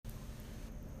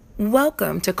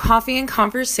Welcome to Coffee and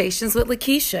Conversations with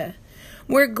Lakeisha.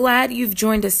 We're glad you've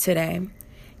joined us today.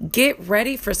 Get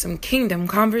ready for some kingdom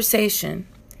conversation.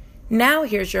 Now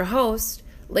here's your host,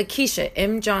 Lakeisha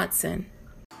M. Johnson.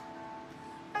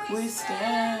 We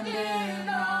stand in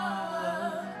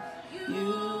awe of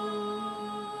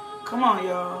you. Come on,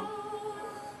 y'all.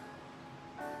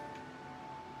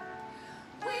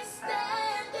 We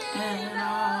stand in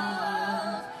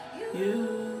awe of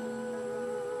you.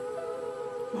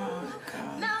 My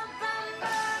God.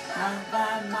 Not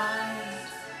by might,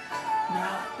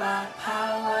 not by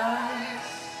power.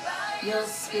 Your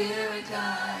spirit,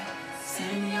 God.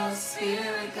 Send your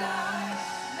spirit, God.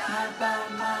 Not by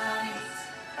might,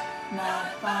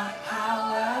 not by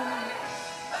power.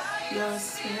 Your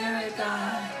spirit,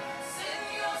 God.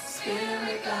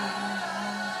 Spirit,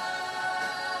 God.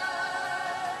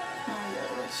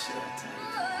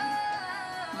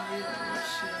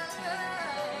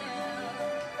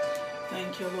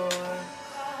 Thank you, Lord.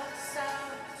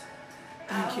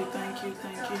 Thank you, thank you,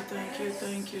 thank you, thank you,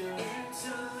 thank you.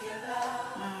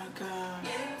 My God.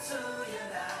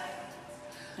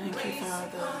 Thank you,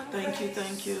 Father. Thank you,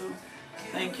 thank you.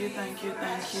 Thank you, thank you,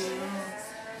 thank you.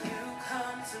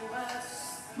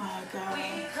 My God.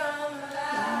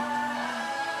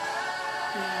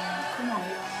 Yeah, come on,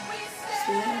 y'all.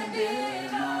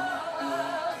 Standing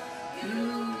on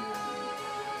you.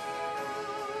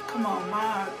 Come on,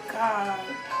 my God.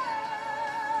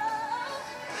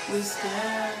 We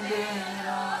stand in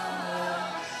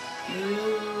awe of you.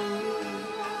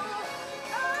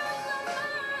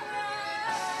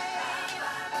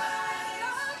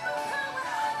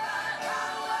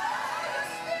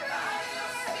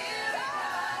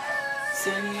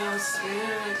 Send your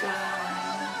spirit,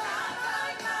 God.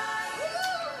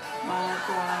 My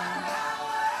God.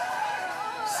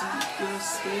 Send your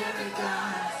spirit,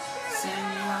 God.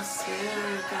 Send your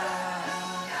spirit, God.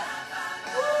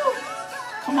 Woo.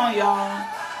 Come on, y'all.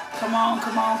 Come on,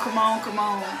 come on, come on, come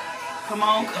on. Come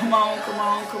on, come on, come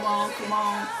on, come on, come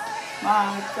on.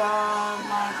 My God,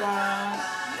 my God.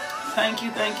 Thank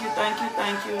you, thank you, thank you,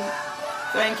 thank you.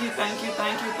 Thank you, thank you,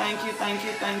 thank you, thank you, thank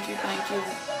you, thank you, thank you.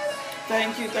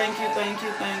 Thank you, thank you, thank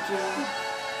you, thank you.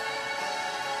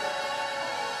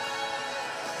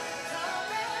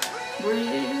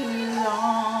 Breathe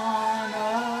on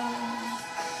us,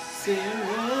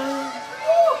 Spirit.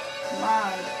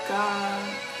 My God.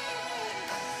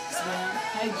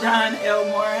 Hey, John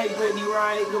Elmore. Hey, Brittany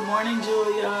Wright. Good morning,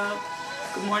 Julia.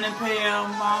 Good morning,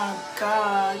 Pam. My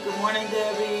God. Good morning,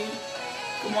 Debbie.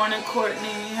 Good morning,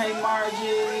 Courtney. Hey,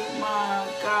 Margie. My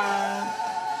God.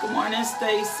 Good morning,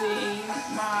 Stacy.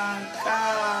 My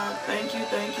God. Thank you,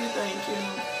 thank you, thank you.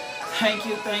 Thank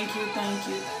you, thank you, thank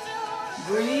you.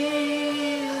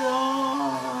 Breathe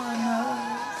on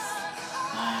us.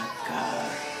 My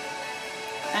God.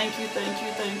 Thank you, thank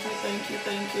you, thank you, thank you,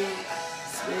 thank you.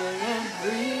 Spirit,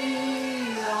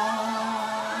 breathe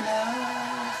on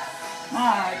us.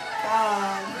 My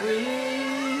God,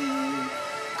 breathe.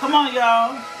 Come on,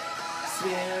 y'all.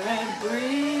 Spirit,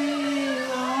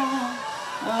 breathe on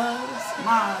us.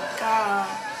 My God.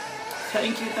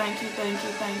 Thank you, thank you, thank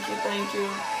you, thank you, thank you.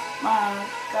 My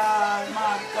God,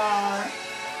 my God.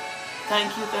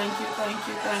 Thank you, thank you, thank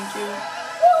you, thank you.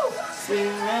 Woo!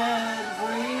 Spirit,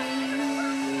 breathe.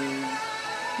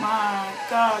 My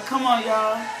God. Come on,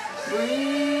 y'all.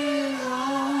 Breathe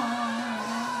on.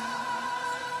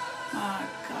 My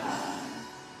God.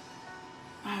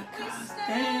 My God.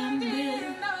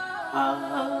 Standing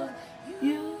of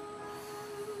you.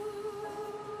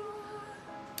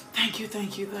 Thank you,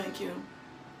 thank you, thank you.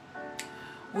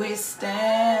 We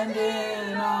stand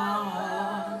in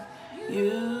awe of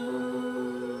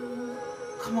you.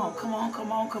 Come on, come on,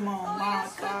 come on, come on. My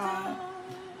God.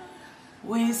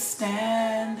 We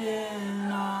stand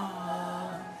in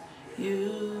awe of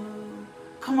you.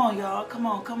 Come on, y'all. Come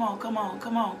on, come on, come on,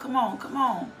 come on, come on, come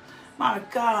on. My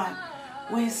God.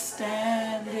 We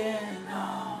stand in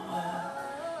awe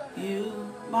of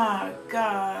you. My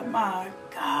God, my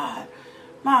God,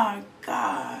 my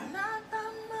God.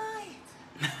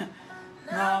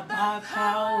 Not by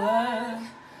power,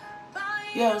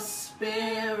 your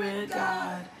spirit,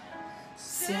 God.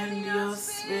 Send your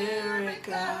spirit,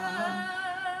 God.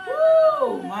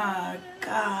 Woo, my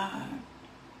God.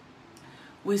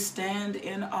 We stand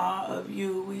in awe of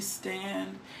you. We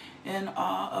stand in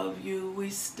awe of you. We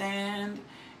stand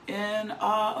in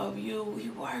awe of you. We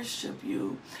worship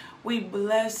you. We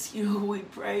bless you. We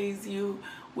praise you.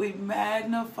 We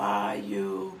magnify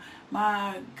you.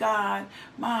 My God,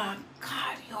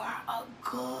 you are a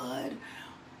good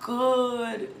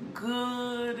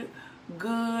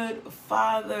good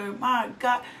Father. My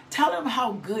God, tell him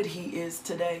how good he is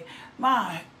today.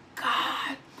 My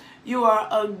God, you are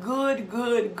a good,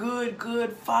 good, good,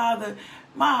 good Father.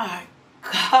 My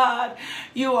God,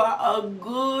 you are a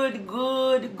good,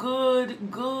 good,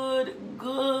 good, good,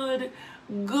 good,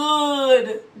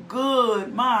 good,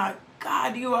 good. My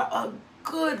God, you are a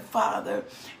good Father.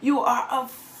 You are a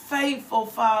faithful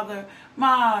Father.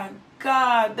 My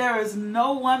God, there is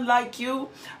no one like you.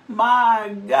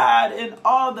 My God, in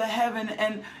all the heaven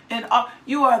and in all,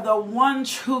 you are the one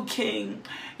true King.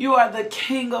 You are the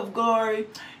King of glory.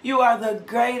 You are the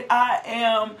great I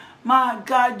am. My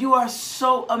God, you are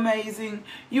so amazing.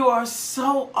 You are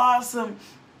so awesome.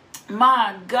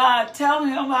 My God, tell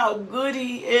him how good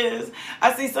he is.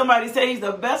 I see somebody say he's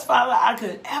the best father I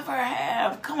could ever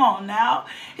have. Come on now.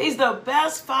 He's the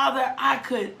best father I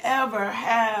could ever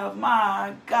have.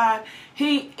 My God,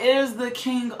 he is the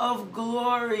King of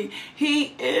glory.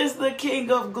 He is the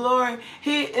King of glory.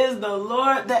 He is the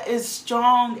Lord that is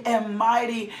strong and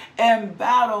mighty in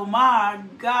battle. My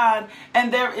God,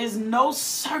 and there is no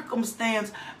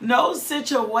circumstance, no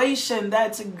situation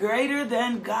that's greater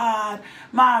than God.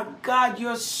 My God,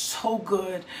 you're so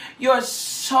good. You're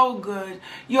so good.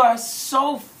 You are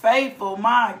so faithful.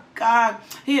 My God,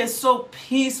 he is so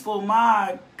peaceful.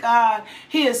 My God,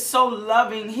 he is so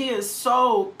loving. He is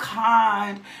so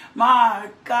kind.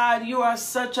 My God, you are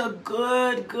such a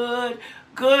good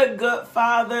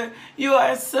Father. You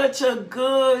are such a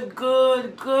good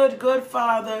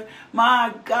Father.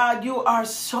 My God, you are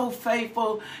so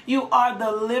faithful. You are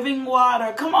the living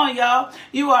water. Come on, y'all.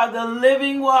 You are the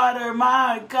living water.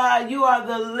 My God, you are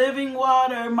the living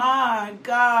water. My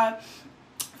God.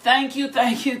 Thank you,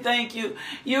 thank you, thank you.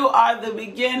 You are the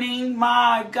beginning.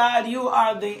 My God, you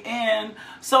are the end.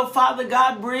 So, Father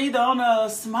God, breathe on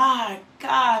us. My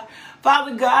God.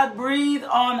 Father God, breathe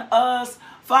on us.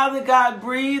 Father God,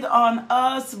 breathe on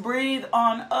us, breathe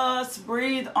on us,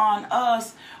 breathe on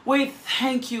us. We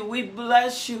thank you. We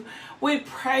bless you. We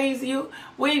praise you.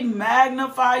 We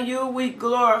magnify you. We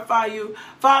glorify you.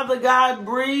 Father God,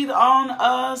 breathe on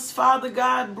us. Father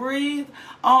God, breathe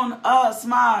on us.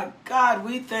 My God,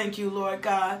 we thank you, Lord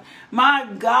God. My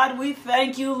God, we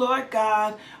thank you, Lord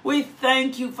God. We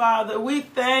thank you, Father. We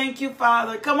thank you,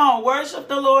 Father. Come on, worship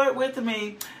the Lord with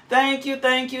me. Thank you,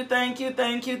 thank you, thank you,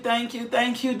 thank you, thank you,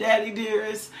 thank you, Daddy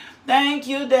dearest. Thank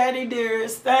you, Daddy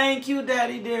dearest. Thank you,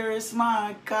 Daddy dearest.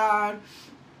 My God.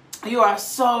 You are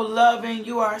so loving.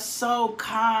 You are so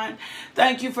kind.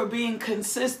 Thank you for being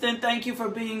consistent. Thank you for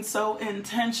being so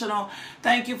intentional.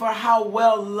 Thank you for how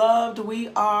well loved we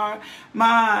are.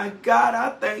 My God,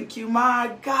 I thank you.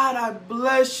 My God, I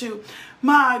bless you.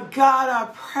 My God,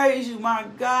 I praise you. My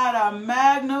God, I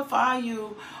magnify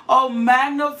you. Oh,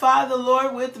 magnify the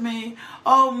Lord with me.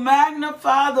 Oh,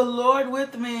 magnify the Lord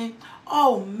with me.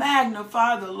 Oh,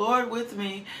 magnify the Lord with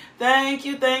me. Thank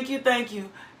you, thank you, thank you.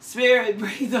 Spirit,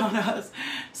 breathe on us.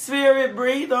 Spirit,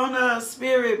 breathe on us.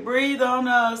 Spirit, breathe on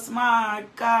us. My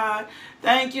God.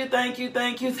 Thank you, thank you,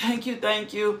 thank you, thank you,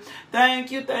 thank you.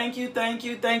 Thank you, thank you, thank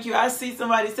you, thank you. I see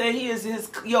somebody say he is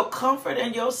your comfort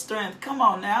and your strength. Come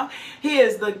on now. He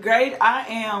is the great I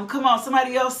am. Come on.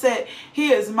 Somebody else said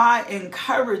he is my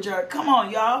encourager. Come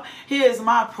on, y'all. He is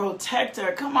my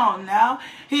protector. Come on now.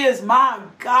 He is my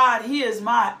God. He is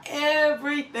my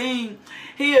everything.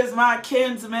 He is my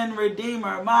kinsman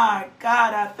redeemer. My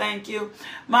God, I thank you.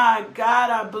 My God,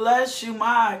 I bless you.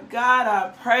 My God, I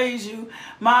praise you.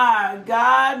 My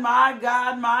God, my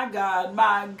God, my God,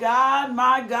 my God,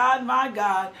 my God, my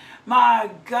God,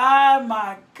 my God,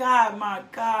 my God, my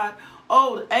God.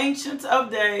 Oh, ancients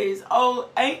of days. Oh,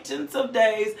 ancients of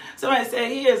days. Somebody say,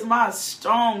 he is my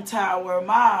strong tower.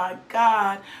 My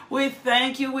God. We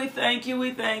thank you. We thank you.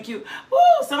 We thank you. Woo,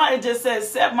 somebody just said,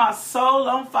 set my soul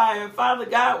on fire. Father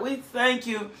God, we thank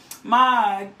you.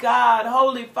 My God.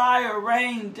 Holy fire,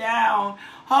 rain down.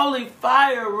 Holy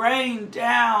fire, rain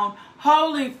down.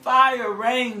 Holy fire,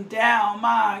 rain down.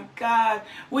 My God.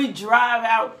 We drive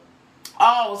out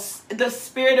all the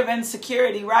spirit of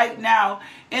insecurity right now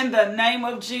in the name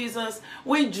of Jesus.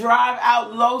 We drive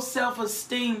out low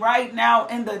self-esteem right now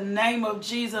in the name of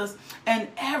Jesus, and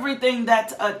everything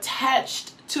that's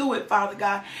attached to it, Father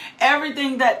God,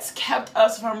 everything that's kept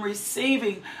us from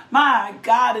receiving, my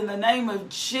God, in the name of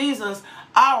Jesus,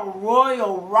 our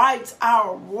royal rights,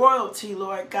 our royalty,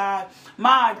 Lord God.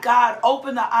 My God,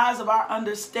 open the eyes of our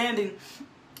understanding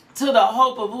to the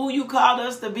hope of who you called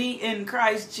us to be in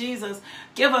Christ Jesus.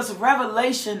 Give us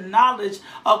revelation knowledge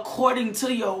according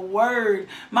to your word.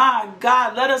 My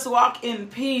God, let us walk in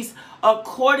peace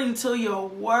according to your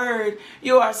word.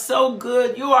 You are so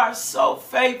good. You are so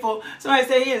faithful. Somebody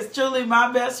say he is truly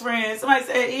my best friend. Somebody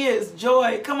say he is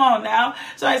joy. Come on now.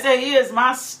 Somebody say he is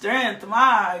my strength.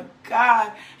 My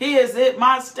God, he is it,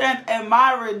 my strength, and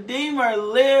my Redeemer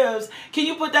lives. Can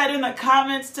you put that in the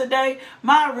comments today?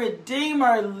 My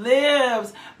Redeemer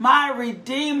lives. My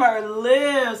Redeemer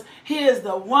lives. He is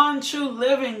the one true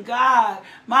living God.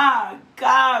 My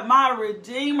God, my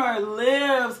Redeemer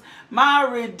lives. My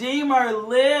Redeemer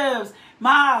lives.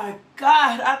 My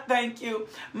God, I thank you.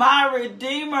 My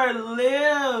Redeemer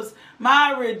lives.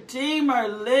 My Redeemer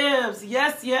lives.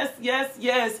 Yes, yes, yes,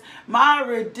 yes. My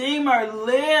Redeemer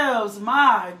lives.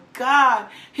 My God,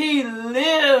 he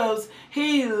lives.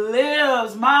 He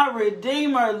lives. My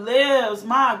Redeemer lives.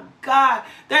 My God,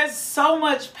 there's so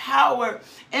much power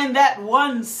in that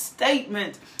one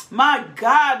statement. My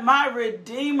God, my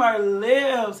Redeemer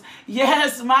lives.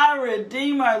 Yes, my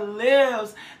Redeemer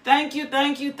lives. Thank you,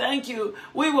 thank you, thank you.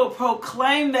 We will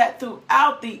proclaim that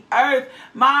throughout the earth.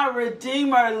 My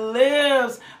Redeemer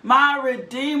lives. My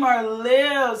Redeemer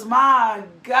lives. My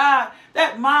God,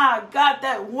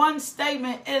 that one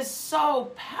statement is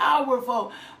so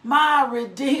powerful. My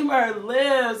Redeemer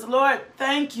lives. Lord,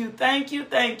 thank you, thank you,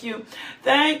 thank you.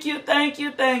 Thank you, thank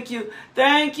you, thank you.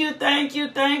 Thank you, thank you,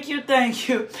 thank you, thank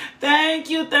you. Thank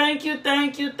you, thank you,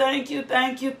 thank you, thank you,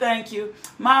 thank you, thank you.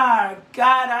 My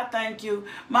God, I thank you.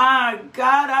 My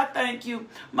God, I thank you.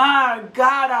 My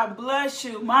God, I bless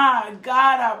you. My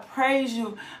God, I praise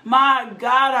you. My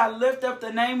God, I lift up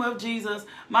the name of Jesus.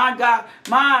 My God,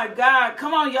 my God.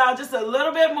 Come on, y'all, just a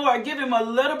little bit more. Give him a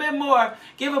little bit more.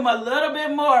 Give him a little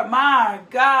bit more. My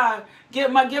God. Give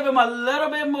him a little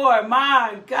bit more.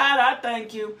 My God, I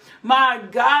thank you. My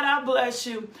God, I bless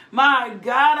you. My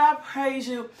God, I praise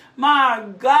you. My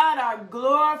God, I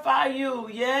glorify you.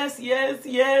 Yes, yes,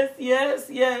 yes, yes,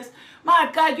 yes.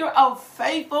 My God, you're a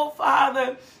faithful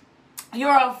Father.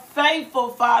 You're a faithful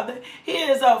Father. He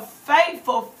is a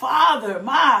faithful Father.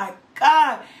 My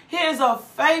God, he is a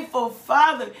faithful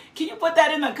Father. Can you put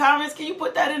that in the comments? Can you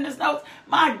put that in the notes?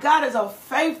 My God is a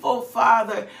faithful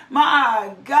Father.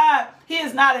 My God, he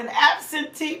is not an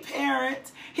absentee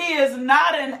parent. He is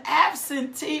not an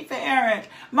absentee parent.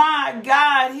 My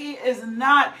God, he is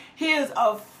not. He is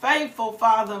a faithful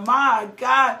Father. My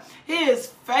God, he is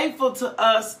faithful to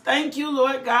us. Thank you,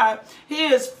 Lord God. He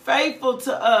is faithful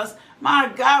to us.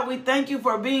 My God, we thank you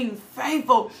for being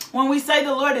faithful. When we say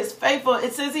the Lord is faithful,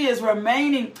 it says he is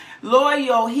remaining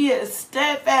loyal. He is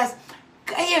steadfast.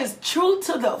 He is true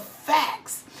to the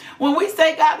facts. When we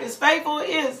say God is faithful,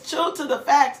 he is true to the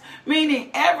facts,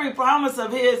 meaning every promise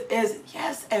of his is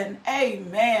yes and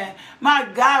amen. My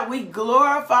God, we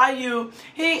glorify you.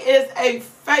 He is a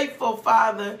faithful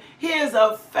Father. He is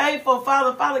a faithful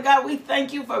Father. Father God, we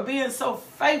thank you for being so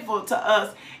faithful to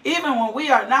us, even when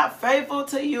we are not faithful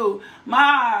to you.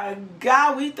 My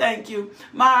God, we thank you.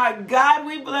 My God,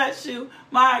 we bless you.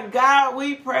 My God,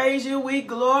 we praise you. We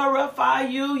glorify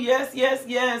you. Yes, yes,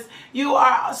 yes. You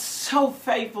are so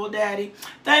faithful, Daddy.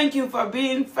 Thank you for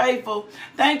being faithful.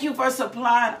 Thank you for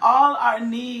supplying all our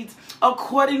needs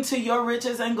according to your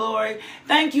riches and glory.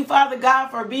 Thank you, Father God,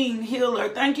 for being healer.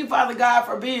 Thank you, Father God,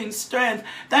 for being strength.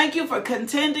 Thank you for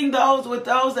contending with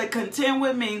those that contend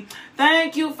with me.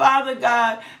 Thank you, Father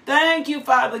God. Thank you,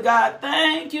 Father God.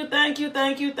 Thank you, thank you,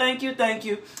 thank you, thank you, thank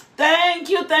you. Thank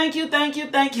you, thank you, thank you,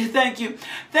 thank you, thank you.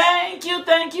 Thank you,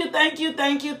 thank you, thank you,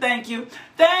 thank you, thank you.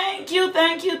 Thank you,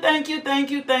 thank you, thank you,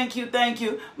 thank you, thank you, thank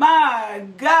you. My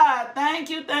God, thank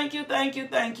you, thank you, thank you,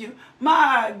 thank you.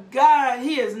 My God,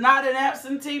 he is not an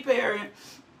absentee parent.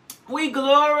 We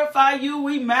glorify you.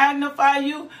 We magnify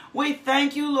you. We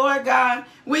thank you, Lord God.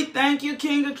 We thank you,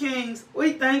 King of Kings.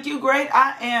 We thank you, great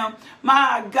I am.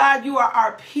 My God, you are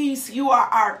our peace. You are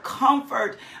our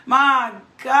comfort. My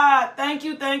God, thank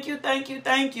you, thank you, thank you,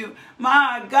 thank you.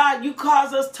 My God, you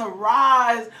cause us to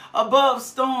rise above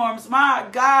storms. My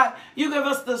God, you give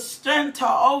us the strength to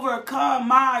overcome.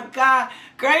 My God,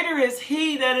 greater is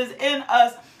he that is in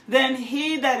us than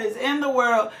he that is in the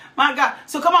world. My God.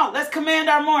 So come on, let's command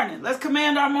our morning. Let's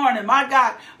command our morning. My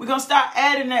God, we're going to start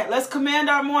adding that. Let's command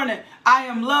our morning. I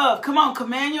am loved. Come on,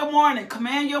 command your morning.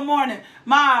 Command your morning.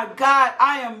 My God,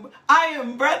 I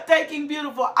am breathtaking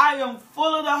beautiful. I am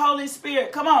full of the Holy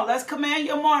Spirit. Come on, let's command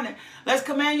your morning. Let's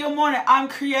command your morning. I'm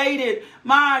created.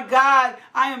 My God,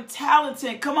 I am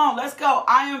talented. Come on, let's go.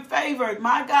 I am favored.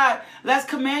 My God, let's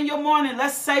command your morning.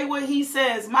 Let's say what he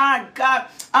says. My God,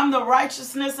 I'm the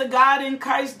righteousness of God in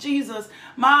Christ Jesus.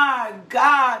 My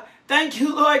God, thank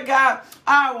you, Lord God.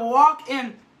 I walk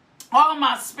in all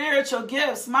my spiritual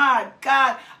gifts. My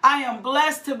God, I am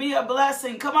blessed to be a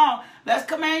blessing. Come on. Let's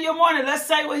command your morning. Let's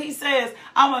say what he says.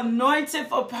 I'm anointed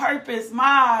for purpose.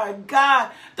 My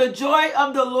God, the joy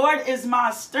of the Lord is my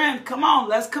strength. Come on,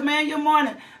 let's command your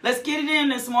morning. Let's get it in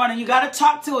this morning. You got to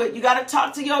talk to it. You got to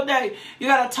talk to your day. You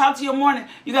got to talk to your morning.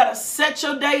 You got to set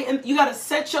your day, and you got to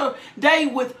set your day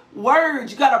with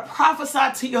words. You got to prophesy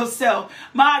to yourself.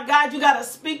 My God, you got to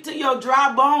speak to your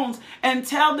dry bones and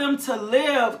tell them to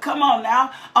live. Come on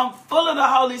now. I'm full of the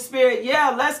Holy Spirit. Yeah,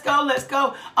 let's go. Let's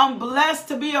go. I'm blessed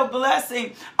to be a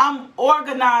blessing. I'm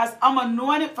organized. I'm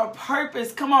anointed for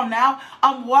purpose. Come on now.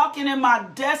 I'm walking in my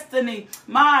destiny.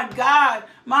 My God,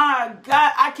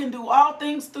 I can do all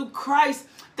things through Christ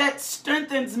that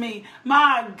strengthens me.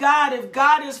 My God, if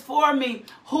God is for me,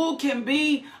 who can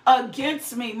be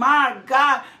against me? My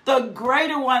God, the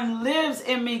greater one lives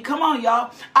in me. Come on,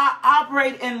 y'all. I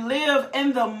operate and live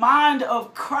in the mind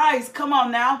of Christ. Come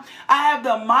on now. I have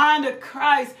the mind of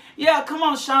Christ. Yeah, come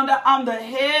on, Shonda. I'm the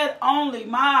head only.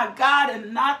 My God,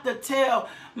 and not the tail.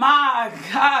 My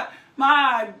God.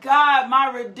 My God, my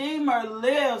Redeemer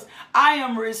lives. I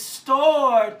am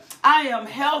restored. I am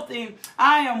healthy.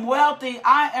 I am wealthy.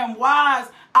 I am wise.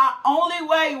 I only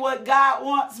weigh what God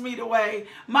wants me to weigh.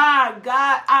 My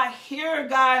God, I hear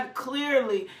God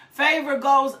clearly. Favor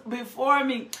goes before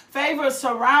me. Favor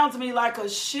surrounds me like a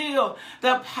shield.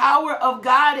 The power of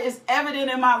God is evident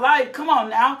in my life. Come on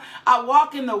now. I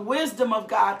walk in the wisdom of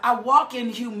God. I walk in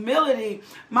humility.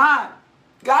 My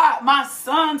God, my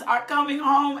sons are coming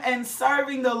home and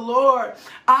serving the Lord.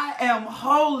 I am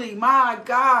holy. My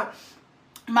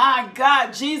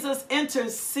God, Jesus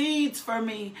intercedes for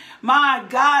me. My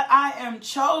God, I am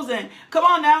chosen. Come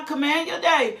on now, command your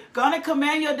day. Gonna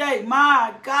command your day.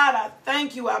 My God, I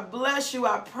thank you. I bless you.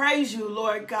 I praise you,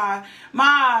 Lord God.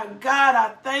 My God,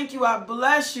 I thank you. I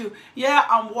bless you. Yeah,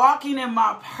 I'm walking in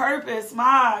my purpose.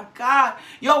 My God,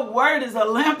 your word is a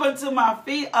lamp unto my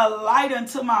feet, a light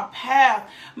unto my path.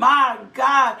 My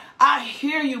God, I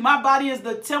hear you. My body is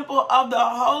the temple of the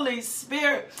Holy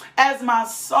Spirit. As my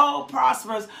soul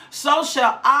prospers, so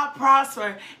shall I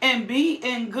prosper and be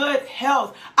in good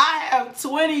health. I have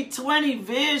 2020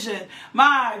 vision.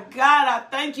 My God, I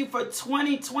thank you for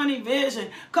 2020 vision.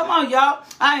 Come on, y'all.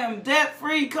 I am debt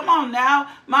free. Come on now.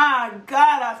 My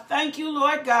God, I thank you,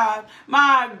 Lord God.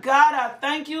 My God, I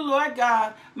thank you, Lord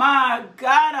God. My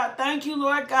God, I thank you,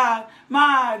 Lord God.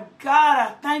 My God,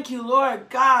 I thank you, Lord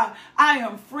God. I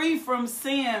am free from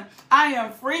sin. I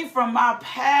am free from my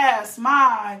past.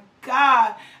 My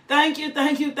God. Thank you,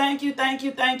 thank you, thank you, thank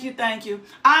you, thank you, thank you.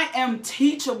 I am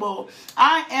teachable.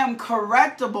 I am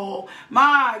correctable.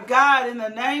 My God, in the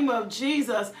name of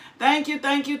Jesus. Thank you,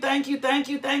 thank you, thank you, thank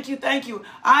you, thank you, thank you.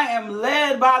 I am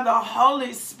led by the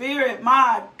Holy Spirit.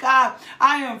 My God,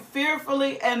 I am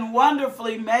fearfully and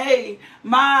wonderfully made.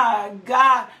 My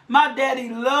God, my daddy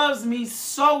loves me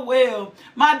so well.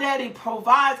 My daddy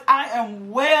provides. I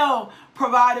am well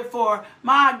provided for.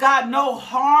 My God, no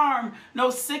harm,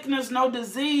 no sickness, no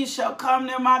disease shall come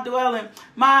near my dwelling.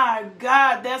 My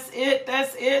God, that's it,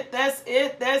 that's it, that's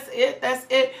it, that's it, that's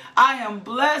it. I am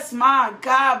blessed, my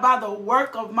God, by the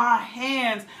work of my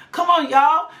hands. Come on,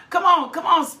 y'all. Come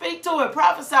on, speak to it,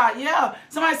 prophesy. Yeah,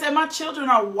 somebody said my children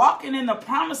are walking in the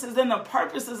promises and the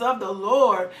purposes of the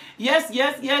Lord. Yes,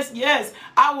 yes, yes, yes.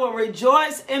 I will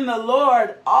rejoice in the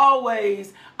Lord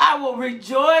always. I will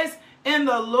rejoice in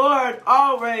the Lord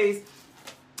always.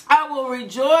 I will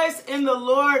rejoice in the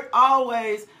Lord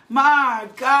always. My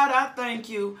God, I thank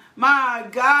you. My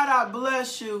God, I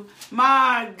bless you.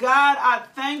 My God, I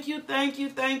thank you, thank you,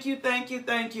 thank you, thank you,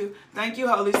 thank you. Thank you,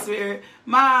 Holy Spirit.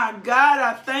 My God,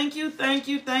 I thank you, thank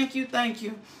you, thank you, thank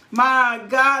you. My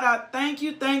God, I thank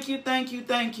you, thank you, thank you,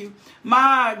 thank you.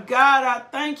 My God, I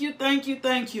thank you, thank you,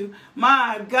 thank you.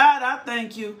 My God, I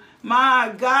thank you.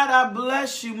 My God, I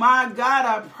bless you. My God,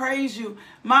 I praise you.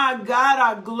 My God,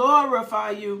 I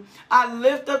glorify you. I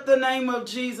lift up the name of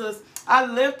Jesus. I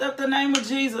lift up the name of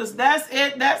Jesus. That's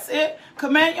it. That's it.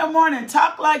 Command your morning.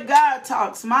 Talk like God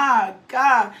talks. My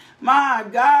God. My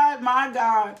God. My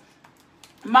God.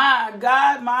 My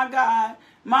God. My God.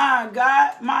 My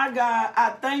God, my God,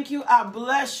 I thank you. I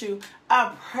bless you.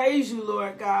 I praise you,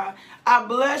 Lord God. I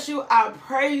bless you. I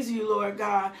praise you, Lord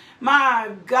God. My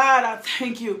God, I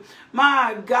thank you.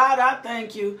 My God, I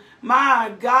thank you.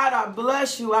 My God, I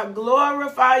bless you. I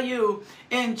glorify you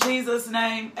in Jesus'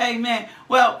 name. Amen.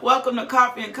 Well, welcome to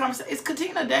Coffee and Conversation. Is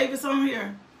Katina Davis on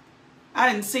here?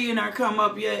 I didn't see her come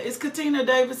up yet. Is Katina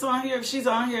Davis on here? If she's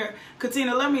on here,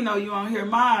 Katina, let me know you on here.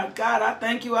 My God, I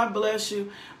thank you. I bless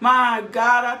you. My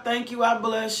God, I thank you. I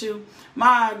bless you.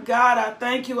 My God, I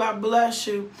thank you. I bless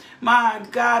you. My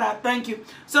God, I thank you.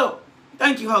 So,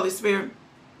 thank you, Holy Spirit.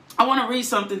 I want to read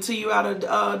something to you out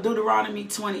of Deuteronomy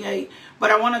 28,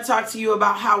 but I want to talk to you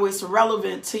about how it's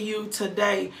relevant to you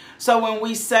today. So when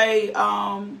we say,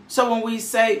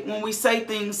 when we say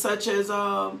things such as,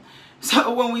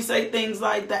 when we say things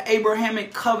like the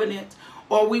Abrahamic covenant,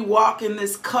 or we walk in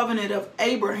this covenant of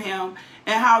Abraham,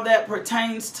 and how that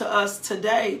pertains to us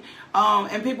today.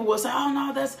 And people will say, oh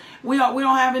no, we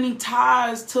don't have any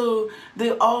ties to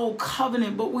the old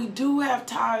covenant, but we do have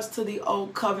ties to the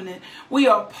old covenant. We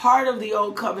are part of the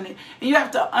old covenant. And you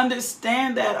have to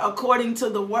understand that according to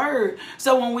the word.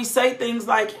 So when we say things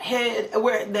like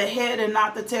we're the head and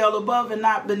not the tail, above and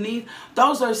not beneath,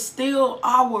 those are still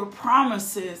our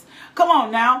promises. Come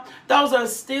on now. Those are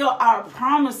still our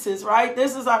promises, right?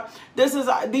 These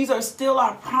are still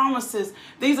our promises.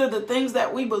 These are the things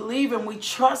that we believe and we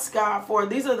trust God for.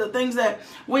 These are the things that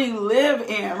we live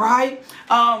in, right?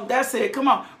 That's it. Come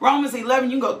on. Romans 11,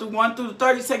 you can go through 1 through the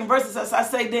 32nd verses. As I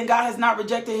say, then God has not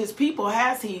rejected his people,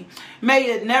 has he?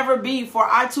 May it never be, for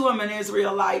I too am an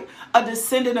Israelite, a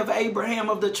descendant of Abraham,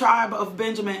 of the tribe of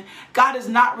Benjamin. God has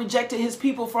not rejected his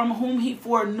people from whom he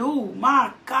foreknew.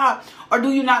 My God. Or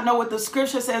do you not know what the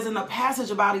scripture says in the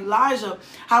passage about Elijah,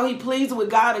 how he pleads with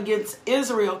God against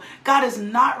Israel? God has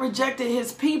not rejected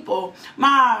his people.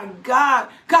 My God.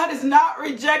 God has not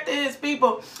rejected his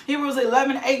people. Hebrews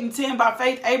 11, 8 and 10. By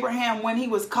faith, Abraham, when he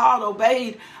was called,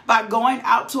 obeyed by going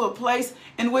out to a place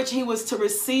in which he was to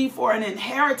receive for an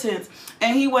inheritance.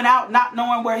 And he went out not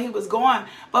knowing where he was going.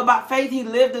 But by faith, he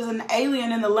lived as an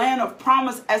alien in the land of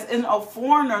promise, as in a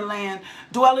foreigner land,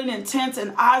 dwelling in tents,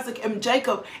 and Isaac and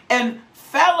Jacob, and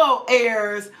fellow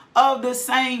heirs of the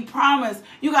same promise.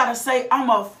 You got to say, I'm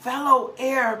a fellow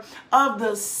heir of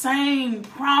the same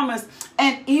promise.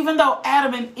 And even though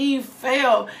Adam and Eve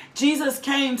fell, Jesus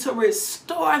came to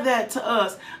restore that to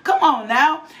us. Come on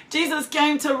now. Jesus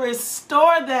came to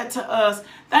restore that to us.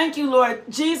 Thank you, Lord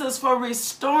Jesus, for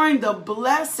restoring the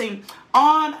blessing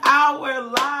on our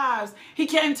lives. He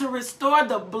came to restore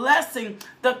the blessing,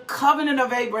 the covenant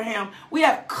of Abraham. We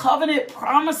have covenant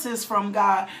promises from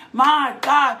God. My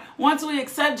God, once we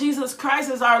accept Jesus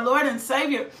Christ as our Lord and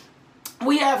Savior,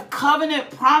 we have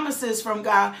covenant promises from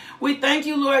God. We thank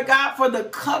you, Lord God, for the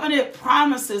covenant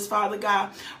promises, Father God.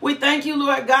 We thank you,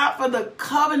 Lord God, for the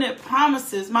covenant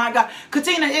promises, my God.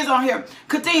 Katina is on here.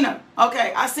 Katina,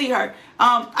 okay, I see her.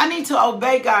 I need to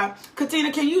obey God.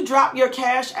 Katina, can you drop your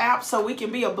Cash App so we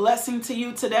can be a blessing to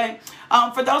you today?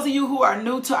 For those of you who are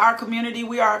new to our community,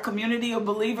 we are a community of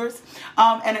believers.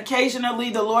 And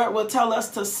occasionally the Lord will tell us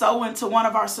to sow into one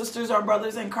of our sisters or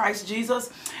brothers in Christ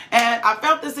Jesus. And I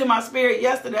felt this in my spirit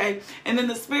yesterday. And then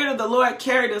the Spirit of the Lord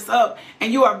carried us up.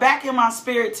 And you are back in my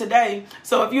spirit today.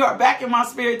 So if you are back in my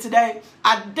spirit today,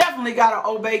 I definitely got to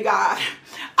obey God.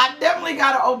 I definitely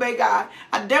got to obey God.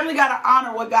 I definitely got to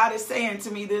honor what God is saying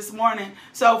to me this morning.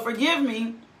 So forgive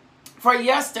me for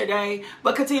yesterday,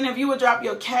 but Katina, if you would drop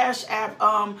your Cash App,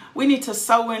 we need to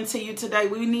sow into you today.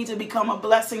 We need to become a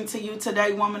blessing to you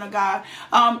today, woman of God.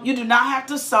 You do not have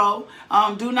to sow.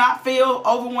 Do not feel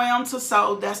overwhelmed to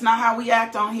sow. That's not how we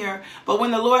act on here. But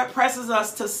when the Lord presses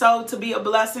us to sow, to be a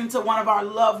blessing to one of our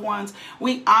loved ones,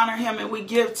 we honor him and we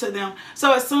give to them.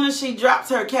 So as soon as she drops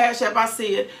her Cash App, I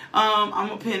see it. I'm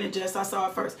going to pin it, Jess. I saw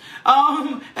it first.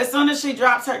 As soon as she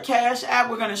drops her Cash App,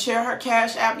 we're going to share her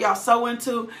Cash App. Y'all sow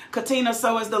into Katina,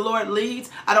 so as the Lord leads.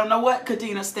 I don't know what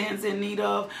Katina stands in need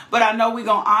of, but I know we're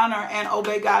going to honor and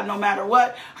obey God no matter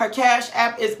what. Her Cash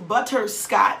App is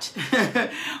Butterscotch.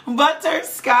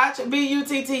 Butterscotch,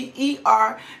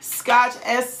 B-U-T-T-E-R, Scotch,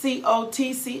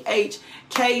 S-C-O-T-C-H-K-D.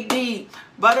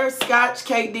 Butterscotch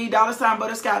KD, $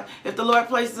 Butterscotch. If the Lord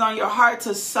places on your heart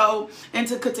to sow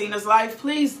into Katina's life,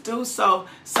 please do so.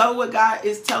 Sow what God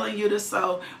is telling you to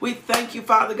sow. We thank you,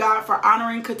 Father God, for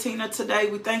honoring Katina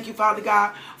today. We thank you, Father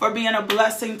God, for being a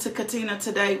blessing to Katina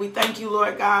today. We thank you,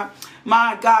 Lord God.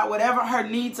 My God, whatever her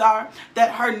needs are,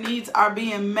 that her needs are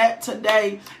being met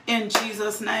today in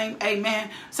Jesus' name. Amen.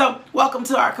 So welcome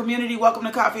to our community. Welcome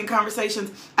to Coffee and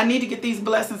Conversations. I need to get these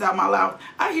blessings out my mouth.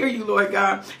 I hear you, Lord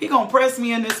God. He's going to press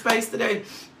me in this space today.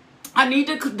 I need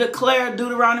to declare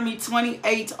Deuteronomy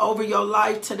 28 over your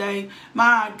life today.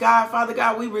 My God, Father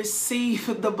God, we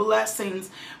receive the blessings.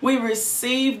 We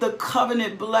receive the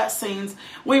covenant blessings.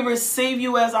 We receive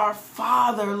you as our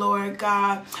Father, Lord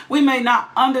God. We may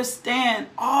not understand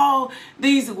all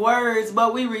these words,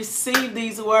 but we receive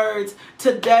these words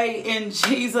today in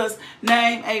Jesus'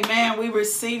 name. Amen. We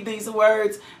receive these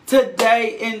words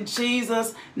today in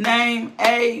Jesus' name.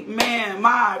 Amen.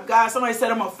 My God, somebody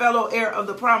said I'm a fellow heir of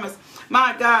the promise.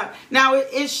 My God. Now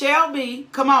it shall be,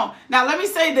 come on. Now let me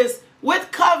say this, with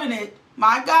covenant,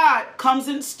 my God, comes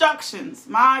instructions.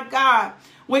 My God.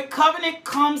 With covenant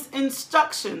comes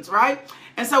instructions, right?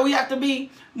 And so we have to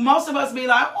be, most of us be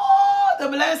like, oh, the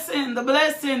blessing, the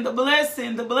blessing, the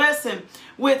blessing, the blessing.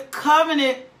 With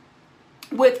covenant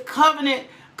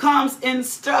comes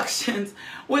instructions.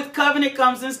 With covenant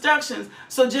comes instructions.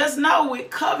 So just know with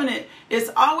covenant, it's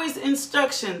always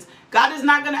instructions. God is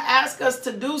not going to ask us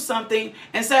to do something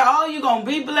and say, oh, you're going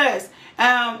to be blessed.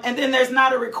 And then there's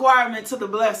not a requirement to the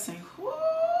blessing.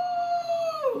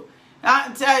 Woo!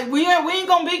 I tell you, we ain't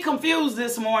going to be confused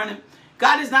this morning.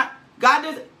 There's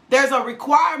a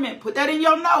requirement. Put that in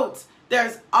your notes.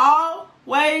 There's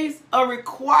always a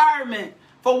requirement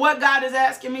for what God is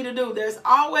asking me to do. There's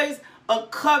always a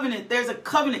covenant. There's a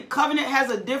covenant. Covenant has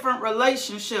a different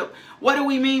relationship. What do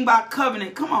we mean by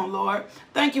covenant? Come on, Lord.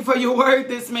 Thank you for your word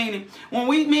this meaning. When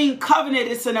we mean covenant,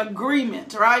 it's an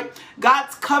agreement, right?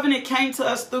 God's covenant came to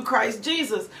us through Christ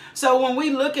Jesus. So when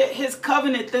we look at his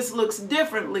covenant, this looks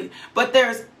differently. But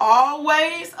there's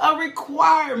always a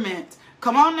requirement.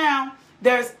 Come on now.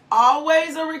 There's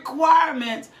always a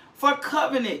requirement for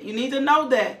covenant. You need to know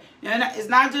that. And it's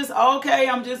not just, okay,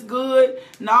 I'm just good.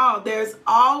 No, there's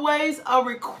always a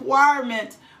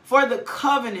requirement for the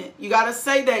covenant. You got to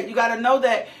say that. You got to know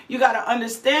that. You got to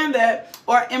understand that.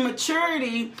 Or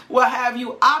immaturity will have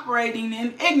you operating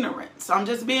in ignorance. I'm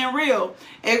just being real.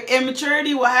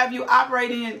 Immaturity will have you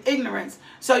operating in ignorance.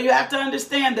 So you have to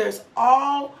understand there's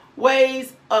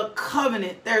always a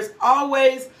covenant. There's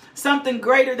always something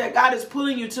greater that God is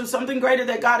pulling you to, something greater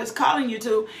that God is calling you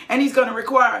to, and he's going to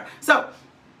require. So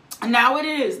now it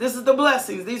is. This is the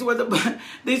blessings. These were the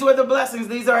blessings.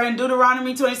 These are in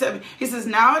Deuteronomy 27. He says,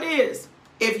 now it is.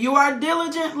 If you are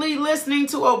diligently listening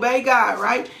to obey God,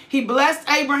 right? He blessed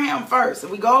Abraham first.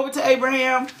 If we go over to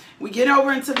Abraham, we get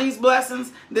over into these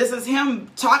blessings. This is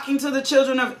him talking to the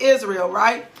children of Israel,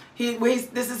 right?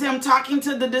 This is him talking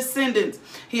to the descendants.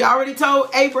 He already told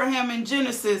Abraham in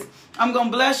Genesis, I'm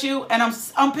going to bless you. And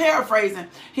I'm paraphrasing.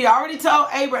 He already told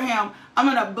Abraham, I'm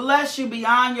going to bless you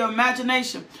beyond your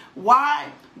imagination.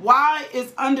 Why? Why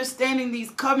is understanding these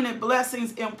covenant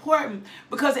blessings important?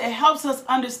 Because it helps us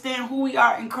understand who we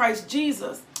are in Christ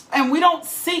Jesus. And we don't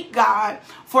seek God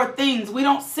for things. We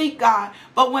don't seek God.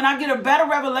 But when I get a better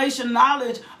revelation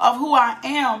knowledge of who I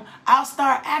am, I'll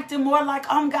start acting more like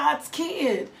I'm God's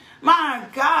kid. My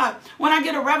God, when I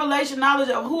get a revelation knowledge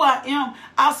of who I am,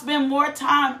 I'll spend more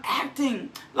time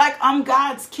acting like I'm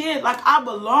God's kid, like I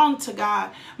belong to God.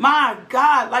 My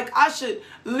God, like I should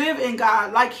live in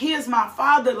God, like he is my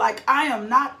father, like I am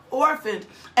not orphaned.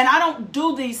 And I don't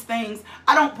do these things.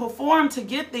 I don't perform to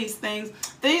get these things.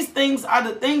 These things are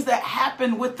the things that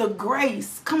happen with the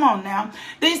grace. Come on now.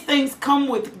 These things come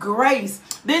with grace.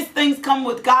 These things come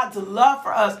with God's love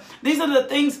for us. These are the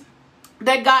things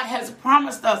that God has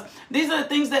promised us. These are the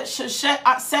things that should set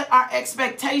our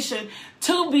expectation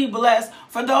to be blessed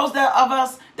for those of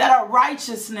us that are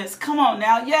righteousness. Come on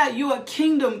now. Yeah, you a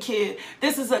kingdom kid.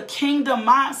 This is a kingdom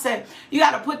mindset. You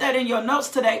got to put that in your notes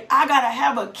today. I got to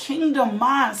have a kingdom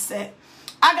mindset.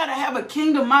 I got to have a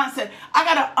kingdom mindset. I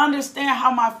got to understand how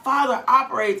my Father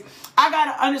operates. I got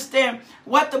to understand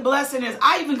what the blessing is.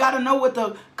 I even got to know what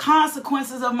the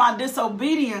consequences of my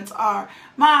disobedience are.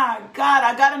 My God,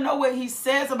 I got to know what he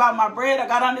says about my bread. I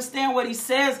got to understand what he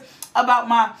says about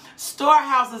my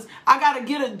storehouses. I got to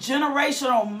get a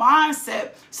generational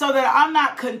mindset so that I'm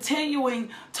not continuing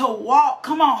to walk.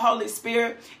 Come on, Holy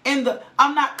Spirit.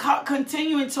 I'm not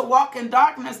continuing to walk in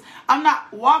darkness. I'm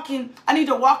not walking. I need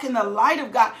to walk in the light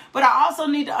of God. But I also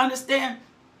need to understand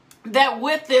that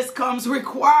with this comes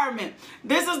requirement.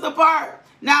 This is the part.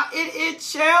 Now it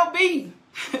shall be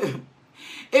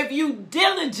if you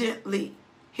diligently,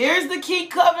 here's the key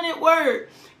covenant word.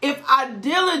 If I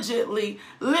diligently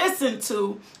listen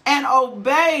to and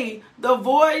obey the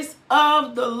voice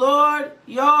of the Lord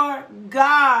your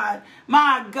God.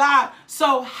 My God.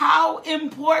 So how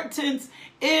important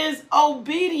is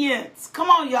obedience? Come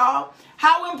on, y'all.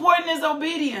 How important is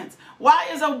obedience? Why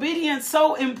is obedience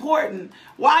so important?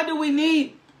 Why do we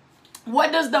need?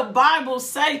 What does the Bible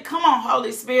say? Come on,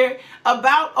 Holy Spirit,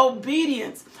 about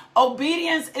obedience.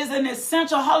 Obedience is an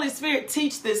essential, Holy Spirit,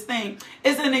 teach this thing.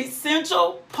 It's an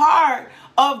essential part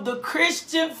of the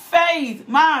Christian faith.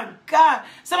 My God.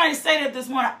 Somebody say that this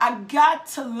morning. I got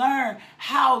to learn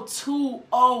how to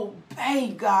obey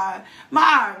God.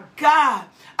 My God.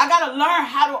 I got to learn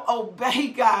how to obey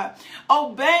God.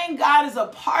 Obeying God is a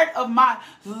part of my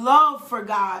love for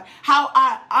God. How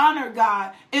I honor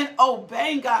God in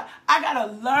obeying God. I got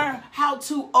to learn how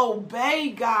to obey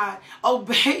God.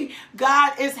 Obey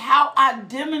God is how I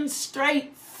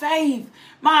demonstrate faith.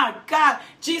 My God,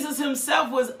 Jesus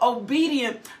himself was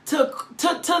obedient to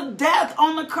death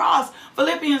on the cross.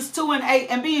 Philippians 2:8,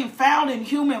 and being found in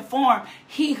human form,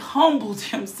 he humbled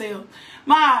himself.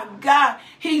 My God,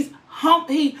 he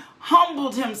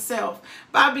humbled himself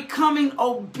by becoming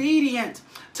obedient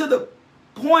to the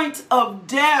point of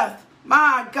death.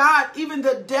 My God, even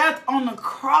the death on the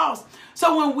cross.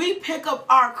 So when we pick up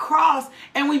our cross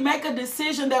and we make a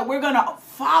decision that we're going to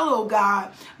follow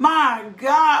God, my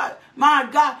God,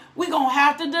 we're going to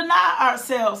have to deny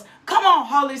ourselves. Come on,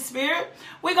 Holy Spirit.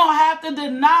 We're going to have to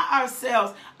deny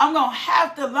ourselves. I'm going to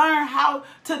have to learn how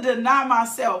to deny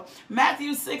myself.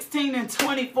 Matthew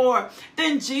 16:24.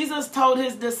 Then Jesus told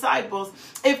his disciples,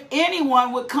 if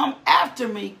anyone would come after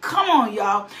me, come on,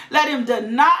 y'all, let him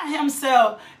deny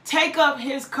himself, take up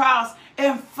his cross,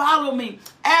 and follow me.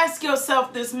 Ask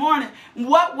yourself this morning,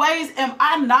 what ways am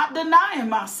I not denying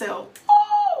myself?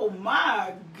 Oh,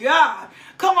 my God.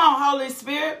 Come on, Holy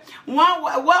Spirit.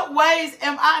 What ways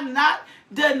am I not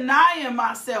denying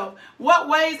myself? What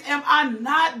ways am I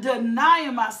not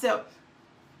denying myself?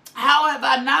 How have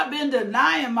I not been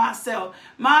denying myself?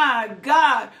 My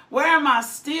God, where am I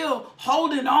still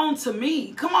holding on to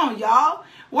me? Come on, y'all.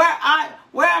 Where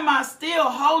am I still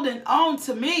holding on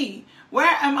to me?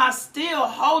 Where am I still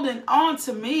holding on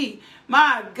to me?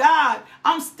 My God,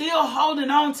 I'm still holding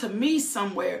on to me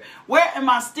somewhere. Where am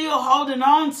I still holding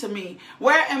on to me?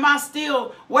 Where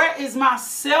is my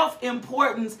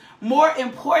self-importance more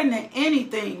important than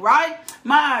anything, right?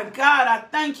 My God, I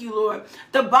thank you, Lord.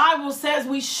 The Bible says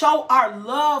we show our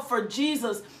love for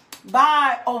Jesus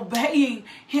by obeying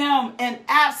him in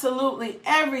absolutely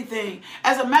everything.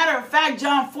 As a matter of fact,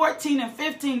 John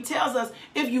 14:15 tells us,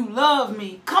 if you love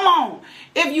me, come on,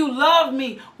 if you love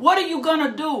me, what are you going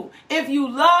to do? If you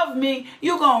love me,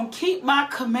 you're going to keep my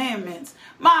commandments.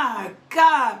 My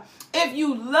God, if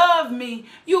you love me,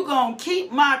 you're going to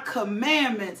keep my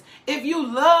commandments. If you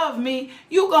love me,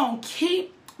 you're going to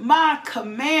keep my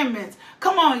commandments.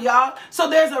 Come on, y'all. So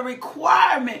there's a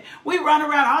requirement. We run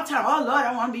around all the time. Oh, Lord,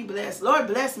 I want to be blessed. Lord,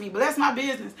 bless me. Bless my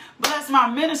business. Bless my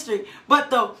ministry. But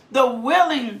the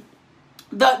willing,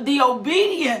 the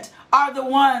obedient are the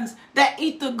ones that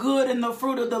eat the good and the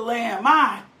fruit of the land.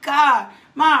 My God,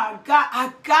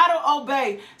 I gotta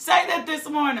obey. Say that this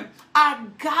morning. I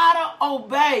gotta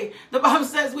obey. The Bible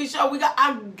says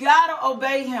I gotta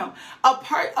obey him.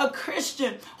 A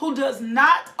Christian who does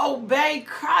not obey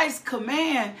Christ's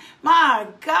command. My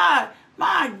God.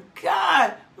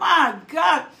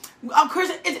 A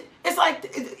Christian, it's like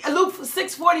Luke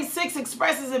 6:46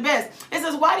 expresses it best. It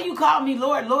says, why do you call me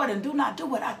Lord, Lord, and do not do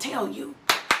what I tell you?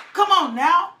 Come on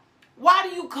now. Why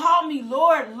do you call me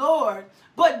Lord, Lord,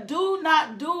 but do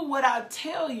not do what I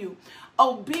tell you?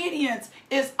 Obedience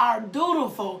is our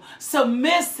dutiful,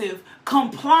 submissive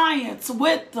compliance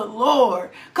with the Lord.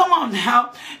 Come on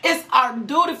now. It's our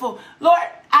dutiful. Lord,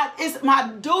 it's my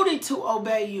duty to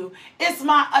obey you. It's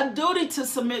my duty to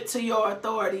submit to your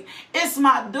authority. It's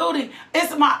my duty.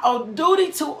 It's my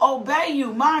duty to obey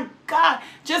you. My God,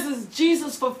 just as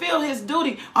Jesus fulfilled his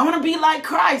duty, I want to be like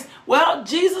Christ. Well,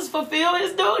 Jesus fulfilled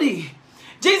his duty.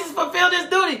 Jesus fulfilled his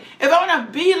duty. If I want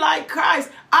to be like Christ,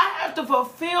 I have to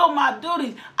fulfill my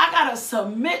duties. I got to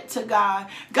submit to God.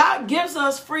 God gives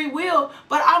us free will,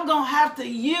 but I'm going to have to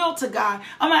yield to God.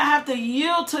 I'm going to have to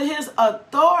yield to his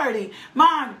authority.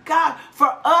 My God,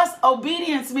 for us,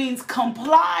 obedience means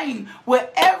complying with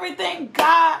everything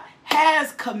God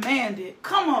has commanded.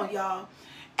 Come on, y'all.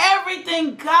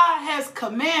 Everything God has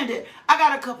commanded, I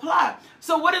got to comply.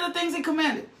 So what are the things he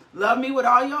commanded? Love me with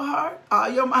all your heart, all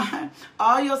your mind,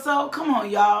 all your soul. Come on,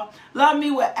 y'all. Love me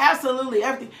with absolutely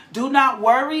everything. Do not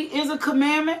worry is a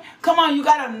commandment. Come on, you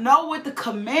got to know what the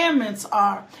commandments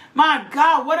are. My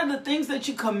God, what are the things that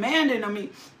you commanded of me?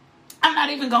 I'm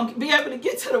not even going to be able to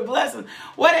get to the blessing.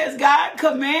 What has God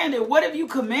commanded? What have you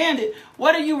commanded?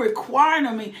 What are you requiring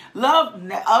of me? Love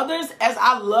others as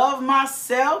I love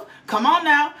myself. Come on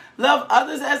now. Love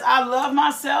others as I love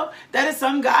myself. That is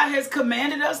something God has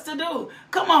commanded us to do.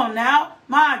 Come on now.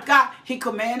 My God. He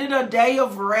commanded a day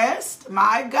of rest.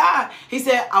 My God. He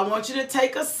said, I want you to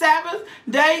take a Sabbath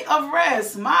day of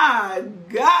rest. My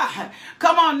God.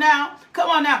 Come on now.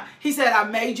 Come on now. He said, I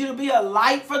made you to be a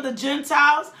light for the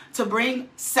Gentiles, to bring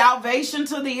salvation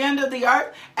to the end of the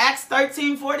earth. Acts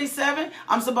 13:47.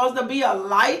 I'm supposed to be a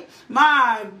light.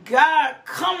 My God,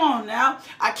 come on now.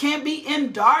 I can't be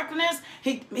in darkness.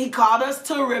 He called us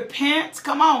to repent.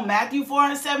 Come on, Matthew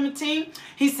 4:17.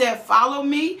 He said, follow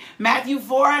me. Matthew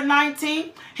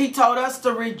 4:19. He told us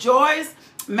to rejoice.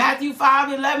 Matthew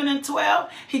 5, 11 and 12,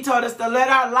 he told us to let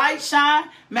our light shine.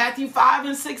 Matthew 5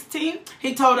 and 16,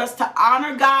 he told us to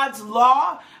honor God's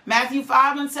law. Matthew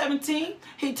 5 and 17,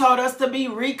 he told us to be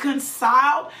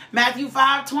reconciled. Matthew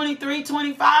 5, 23,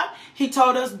 25, he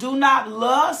told us do not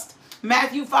lust.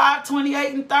 Matthew 5,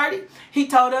 28 and 30, he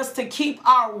told us to keep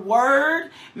our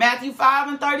word. Matthew 5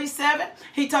 and 37,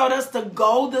 he told us to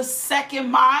go the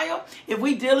second mile. If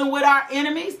we dealing with our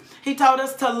enemies, he told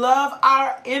us to love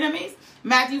our enemies.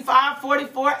 Matthew 5,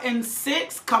 44 and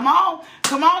 6, come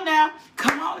on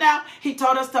now. He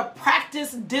told us to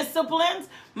practice disciplines,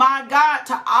 my God,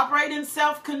 to operate in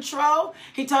self-control.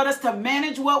 He told us to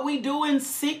manage what we do in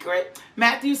secret.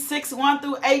 Matthew 6, 1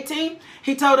 through 18,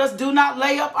 he told us do not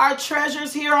lay up our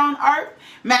treasures here on earth.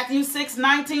 Matthew 6,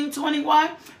 19, 21,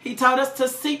 he told us to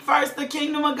seek first the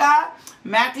kingdom of God.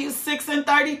 Matthew 6 and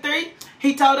 33,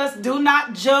 he told us do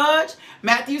not judge.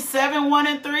 Matthew 7, 1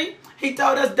 and 3, he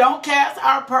told us don't cast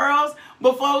our pearls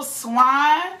before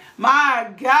swine.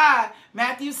 My God.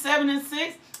 Matthew 7 and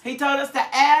 6, he told us to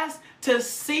ask, to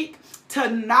seek, to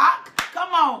knock.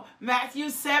 Come on. Matthew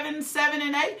 7, 7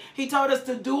 and 8, he told us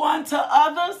to do unto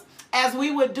others as we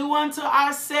would do unto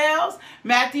ourselves.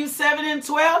 Matthew 7 and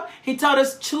 12, he told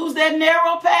us choose that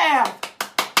narrow path.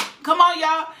 Come on,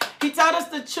 y'all. He told us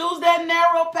to choose that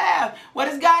narrow path. What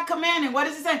is God commanding? What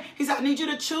is he saying? He said, I need you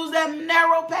to choose that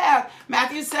narrow path.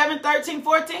 Matthew 7, 13,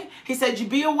 14, he said, you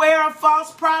be aware of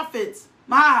false prophets.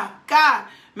 My God.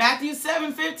 Matthew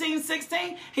 7, 15,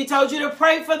 16, he told you to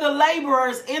pray for the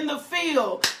laborers in the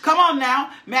field. Come on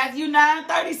now. Matthew 9,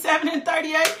 37 and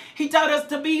 38, he told us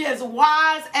to be as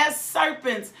wise as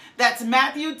serpents. That's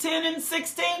Matthew 10 and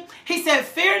 16. He said,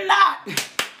 fear not,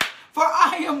 for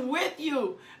I am with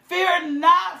you. Fear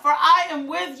not, for I am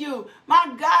with you.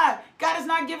 My God, God is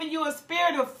not giving you a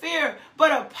spirit of fear,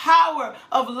 but a power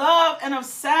of love and of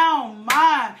sound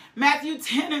mind. Matthew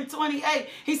 10 and 28,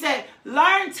 he said,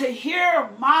 learn to hear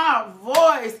my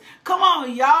voice. Come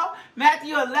on, y'all.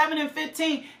 Matthew 11 and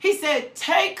 15, he said,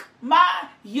 take my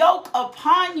yoke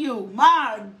upon you.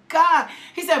 My God.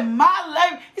 He said, my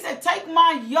labor. He said, take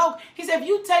my yoke. He said, if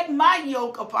you take my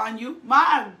yoke upon you,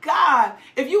 my God,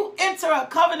 if you enter a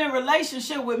covenant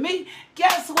relationship with me,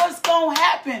 guess what's going to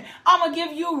happen? I'm going to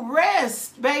give you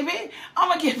rest, baby. I'm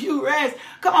going to give you rest.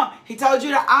 Come on. He told you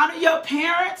to honor your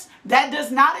parents. That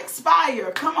does not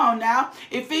expire. Come on now.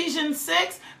 Ephesians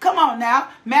 6. Come on now.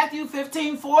 Matthew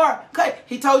 15, 4.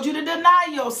 He told you to deny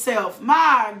yourself.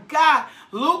 My God.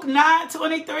 Luke 9,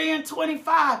 23 and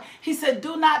 25. He said,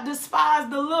 do not despise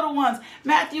the little ones.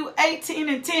 Matthew 18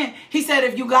 and 10. He said,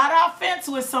 if you got offense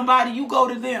with somebody, you go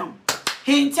to them.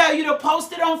 He didn't tell you to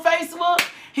post it on Facebook.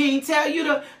 He didn't tell you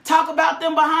to talk about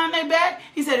them behind their back.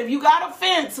 He said, if you got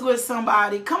offense with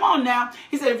somebody, come on now.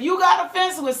 He said, if you got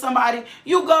offense with somebody,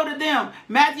 you go to them.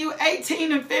 Matthew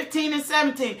 18 and 15 and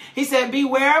 17. He said,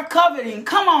 beware of coveting.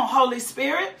 Come on, Holy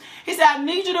Spirit. He said, I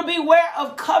need you to beware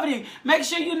of coveting. Make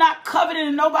sure you're not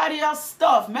coveting nobody else's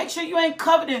stuff. Make sure you ain't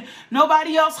coveting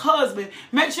nobody else's husband.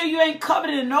 Make sure you ain't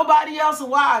coveting nobody else's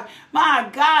wife. My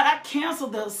God, I cancel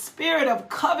the spirit of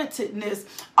covetousness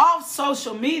off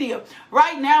social media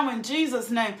right now in Jesus'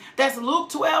 name. That's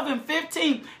Luke 12 and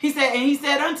 15. He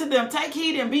said unto them, take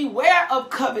heed and beware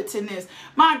of covetousness.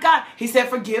 My God, he said,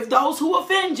 forgive those who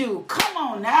offend you. Come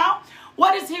on now.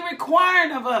 What is he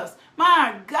requiring of us?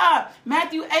 My God,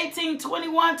 Matthew 18,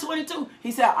 21, 22.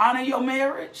 He said, honor your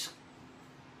marriage.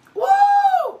 Woo!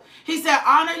 He said,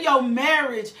 honor your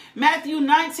marriage. Matthew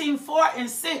 19, 4 and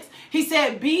 6. He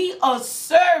said, be a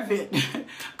servant.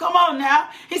 Come on now.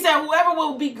 He said, whoever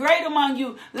will be great among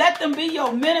you, let them be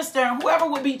your minister. And whoever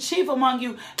will be chief among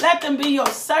you, let them be your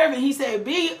servant. He said,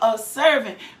 be a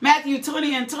servant. Matthew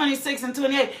 20 and 26 and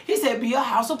 28. He said, be a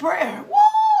house of prayer.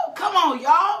 Woo! Come on,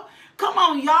 y'all. Come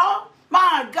on, y'all.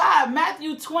 My God,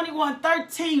 Matthew 21,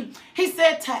 13. He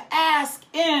said to ask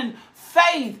in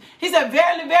faith. He said,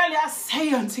 verily, verily, I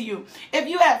say unto you, if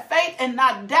you have faith and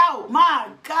not doubt, my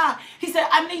God, he said,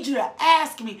 I need you to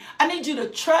ask me. I need you to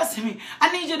trust me.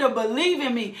 I need you to believe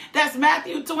in me. That's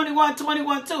Matthew 21,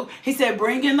 21, 2. He said,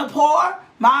 bring in the poor.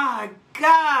 My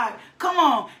God, come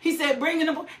on. He said, bring in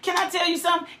the poor. Can I tell you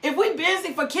something? If we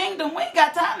busy for kingdom, we ain't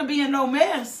got time to be in no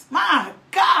mess. My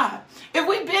God. If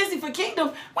we busy for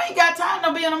kingdom, we ain't got time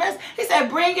to be in a mess. He said,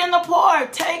 bring in the poor.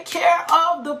 Take care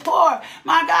of the poor.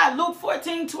 My God, Luke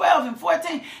 14, 12 and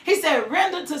 14. He said,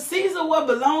 render to Caesar what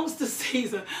belongs to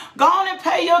Caesar. Go on and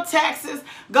pay your taxes.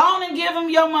 Go on and give him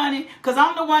your money, because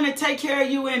I'm the one that take care of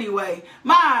you anyway.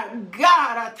 My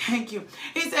God, I thank you.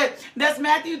 He said, that's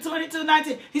Matthew 22, 19.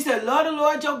 19. He said, love the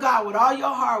Lord your God with all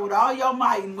your heart, with all your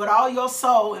might, and with all your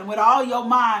soul, and with all your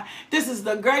mind. This is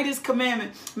the greatest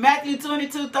commandment. Matthew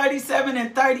 22, 37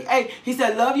 and 38. He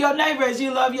said, love your neighbor as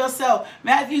you love yourself.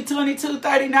 Matthew 22,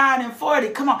 39 and 40.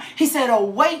 Come on. He said,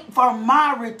 await for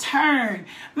my return.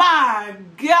 My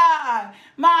God.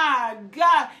 My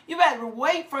God, you better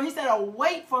wait for, he said,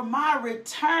 await for my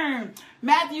return.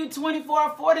 Matthew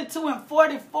 24, 42 and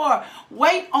 44.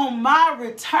 Wait on my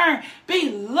return.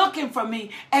 Be looking for me.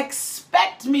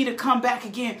 Expect me to come back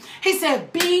again. He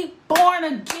said, be born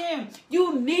again.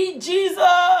 You need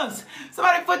Jesus.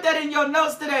 Somebody put that in your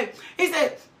notes today. He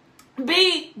said,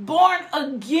 be born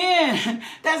again.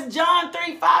 That's John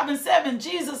 3, 5 and 7.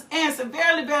 Jesus answered,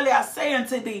 verily, verily, I say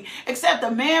unto thee, except a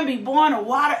man be born of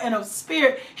water and of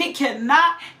spirit, he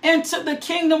cannot enter the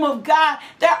kingdom of God.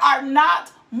 There are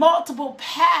not multiple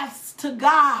paths to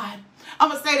God. I'm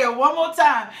going to say that one more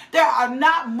time. There are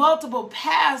not multiple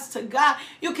paths to God.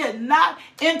 You cannot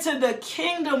enter the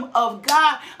kingdom of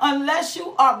God unless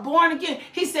you are born again.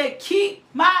 He said, keep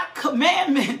my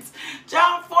commandments.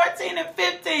 John 14 and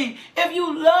 15. If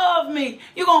you love me,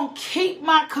 you're going to keep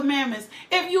my commandments.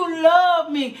 If you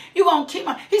love me, you're going to keep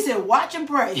my... He said, watch and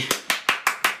pray.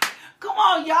 Come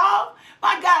on, y'all.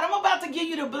 My God, I'm about to give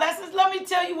you the blessings. Let me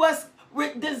tell you what's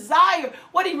desire,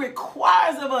 what he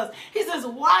requires of us. He says,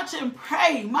 watch and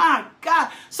pray, my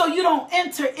God, so you don't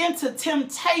enter into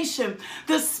temptation.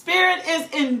 The spirit is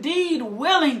indeed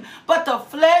willing, but the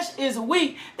flesh is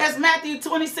weak. That's Matthew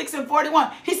 26 and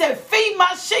 41. He said, feed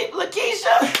my sheep,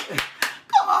 Lakeisha.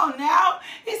 Come on now.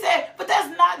 He said, but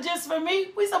that's not just for me.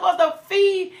 We're supposed to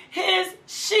feed his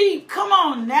sheep. Come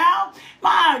on now.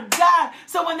 My God.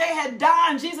 So when they had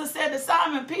dined, Jesus said to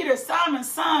Simon Peter, Simon,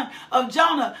 son of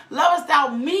Jonah, lovest thou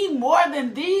me more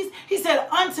than these? He said,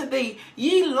 unto thee,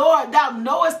 ye Lord, thou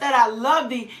knowest that I love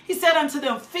thee. He said unto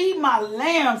them, feed my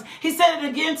lambs. He said it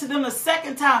again to them a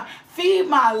second time. Feed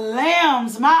my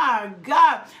lambs, my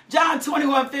God. John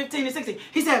 21, 15 and 16.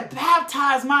 He said,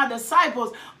 baptize my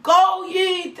disciples. Go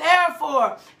ye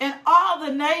therefore in all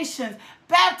the nations,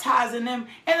 baptizing them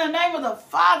in the name of the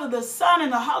Father, the Son,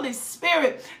 and the Holy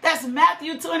Spirit. That's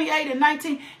Matthew 28 and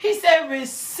 19. He said,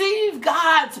 receive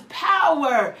God's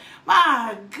power.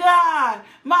 My God,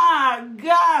 my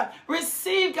God,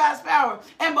 receive God's power.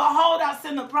 And behold, I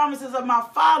send the promises of my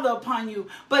Father upon you.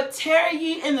 But tarry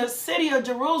ye in the city of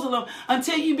Jerusalem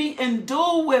until you be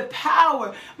endued with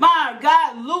power. My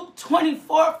God, Luke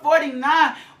 24,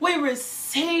 49. We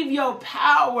receive your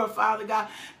power, Father God.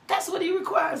 That's what he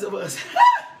requires of us.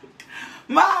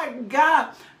 My God,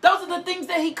 those are the things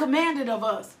that he commanded of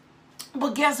us.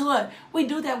 But guess what? We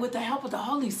do that with the help of the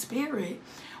Holy Spirit.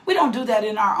 We don't do that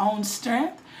in our own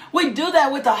strength. We do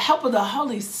that with the help of the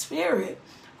Holy Spirit.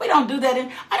 We don't do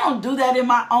that I don't do that in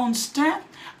my own strength.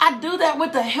 I do that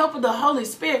with the help of the Holy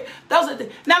Spirit. Those are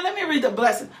now let me read the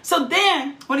blessing. So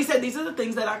then, when he said, these are the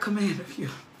things that I command of you.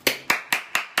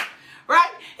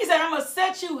 Right? He said, I'm going to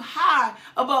set you high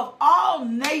above all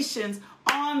nations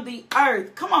on the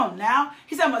earth. Come on now.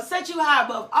 He said, I'm going to set you high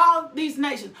above all these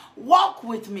nations. Walk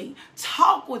with me.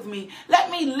 Talk with me.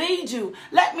 Let me lead you.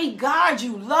 Let me guide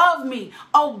you. Love me.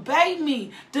 Obey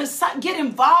me. Get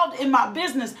involved in my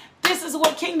business. This is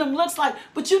what kingdom looks like.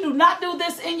 But you do not do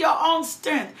this in your own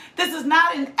strength. This is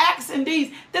not in acts and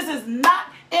deeds. This is not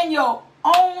in your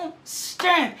own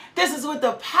strength. This is with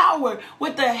the power,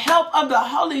 with the help of the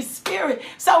Holy Spirit.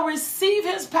 So receive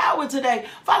his power today.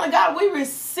 Father God, we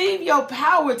receive your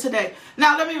power today.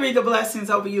 Now let me read the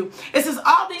blessings over you. It says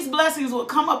all these blessings will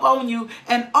come up on you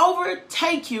and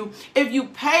overtake you if you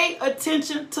pay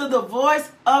attention to the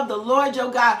voice of the Lord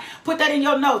your God. Put that in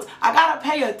your notes. I got to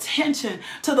pay attention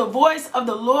to the voice of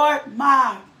the Lord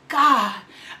my God.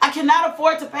 I cannot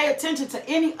afford to pay attention to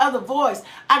any other voice.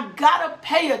 I gotta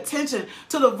pay attention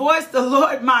to the voice of the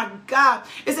Lord my God.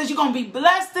 It says you're going to be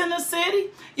blessed in the city.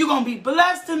 You're going to be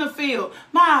blessed in the field.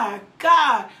 My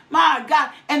God, my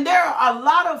God. And there are a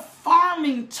lot of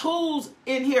farming tools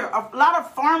in here, a lot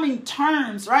of farming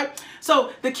terms, right?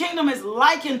 So the kingdom is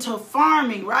likened to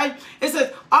farming, right? It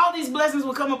says all these blessings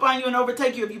will come upon you and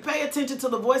overtake you if you pay attention to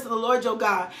the voice of the Lord your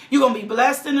God. You're going to be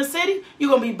blessed in the city. You're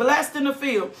going to be blessed in the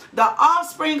field. The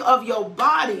offspring of your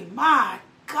body, my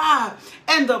God,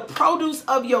 and the produce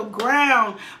of your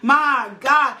ground, my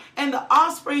God, and the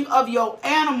offspring of your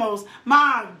animals,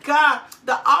 my God,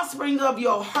 the offspring of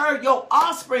your herd, your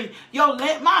offspring, your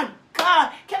land, my God.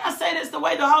 God, can I say this the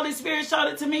way the Holy Spirit showed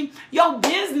it to me? Your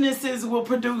businesses will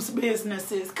produce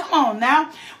businesses. Come on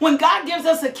now. When God gives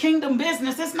us a kingdom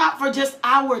business, it's not for just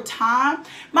our time.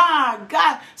 My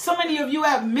God, so many of you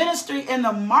have ministry in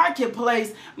the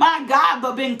marketplace, my God,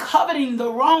 but been coveting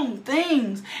the wrong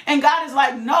things. And God is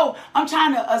like, no, I'm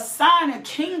trying to assign a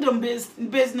kingdom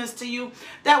business to you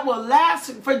that will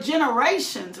last for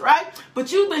generations, right?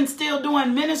 But you've been still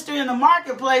doing ministry in the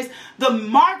marketplace the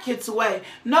market's way.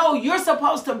 No, you're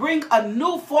supposed to bring a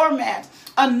new format,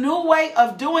 a new way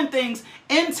of doing things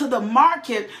into the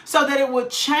market so that it would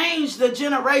change the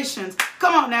generations.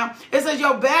 Come on now. It says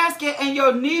your basket and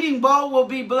your kneading bowl will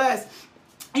be blessed.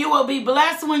 You will be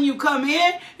blessed when you come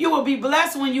in. You will be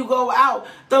blessed when you go out.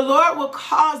 The Lord will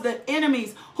cause the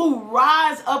enemies who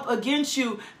rise up against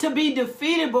you to be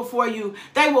defeated before you.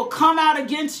 They will come out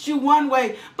against you one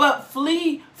way, but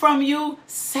flee from you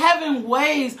 7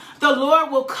 ways. The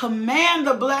Lord will command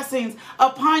the blessings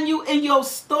upon you in your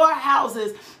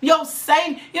storehouses. Your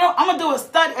saving. You know, I'm going to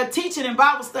do a teaching and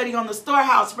Bible study on the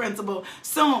storehouse principle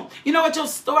soon. You know what your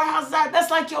storehouses are?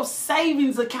 That's like your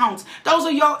savings accounts. Those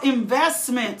are your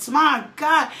investments. My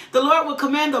God, the Lord will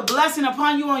command the blessing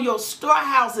upon you on your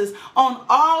storehouses, on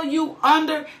all you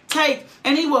undertake,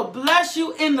 and he will bless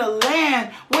you in the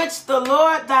land which the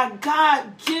Lord thy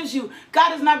God gives you.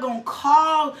 God is not going to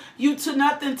call you to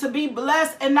nothing to be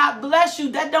blessed and not bless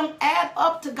you. That don't add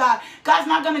up to God. God's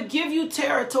not going to give you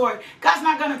territory. God's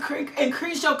not going to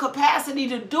increase your capacity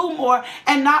to do more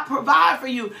and not provide for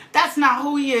you. That's not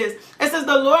who he is. It says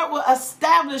the Lord will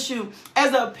establish you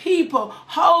as a people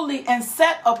holy and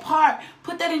set apart.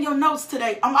 Put that in your notes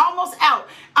today. I'm almost out.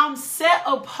 I'm set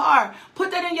apart. Put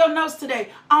that in your notes today.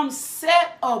 I'm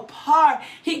set apart.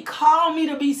 He called me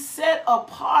to be set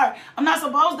apart. I'm not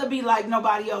supposed to be like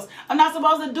nobody else. I'm not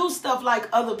supposed to do stuff like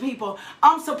other people.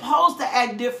 I'm supposed to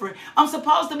act different. I'm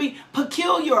supposed to be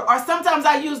peculiar. Or sometimes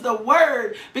I use the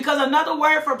word because another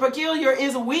word for peculiar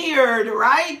is weird,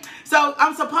 right? So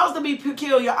I'm supposed to be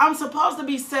peculiar. I'm supposed to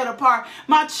be set apart.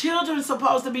 My children are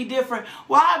supposed to be different.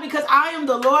 Why? Because I am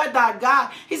the Lord thy God.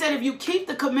 He said, if you keep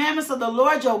the commandments of the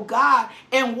Lord your God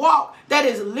and walk, that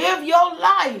is, live your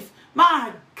life.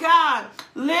 My God,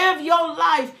 live your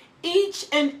life each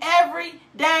and every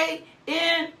day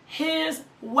in his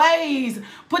ways.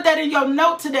 Put that in your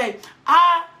note today.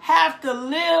 I have to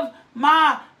live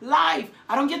my life.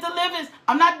 I don't get to live it.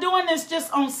 I'm not doing this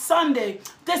just on Sunday.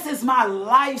 This is my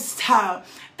lifestyle.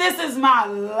 This is my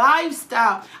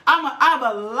lifestyle. I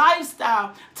have a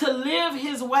lifestyle to live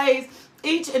his ways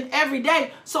each and every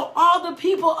day, so all the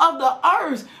people of the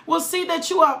earth will see that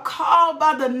you are called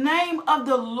by the name of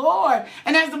the Lord.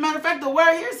 And as a matter of fact, the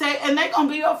word here says, and they're going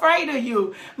to be afraid of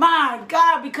you. My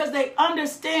God, because they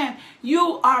understand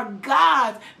you are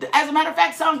God's. As a matter of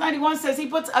fact, Psalms 91 says he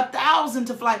puts 1,000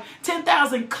 to flight,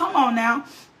 10,000. Come on now.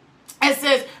 It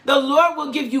says, the Lord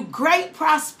will give you great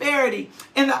prosperity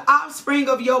in the offspring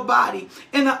of your body,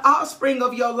 in the offspring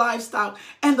of your lifestyle,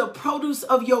 and the produce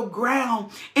of your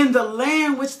ground, in the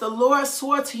land which the Lord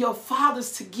swore to your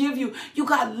fathers to give you. You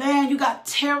got land, you got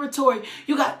territory,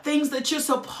 you got things that you're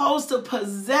supposed to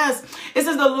possess. It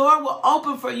says the Lord will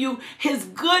open for you his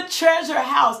good treasure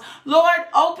house. Lord,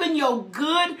 open your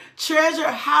good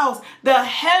treasure house, the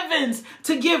heavens,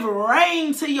 to give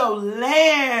rain to your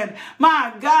land.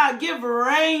 My God, give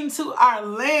rain to our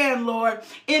land, Lord,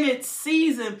 in its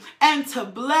season, and to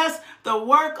bless the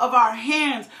work of our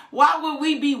hands. Why would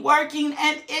we be working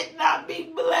and it not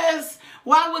be blessed?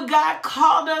 Why would God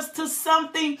call us to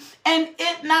something and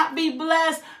it not be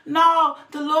blessed? No,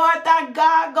 the Lord thy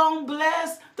God gonna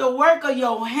bless the work of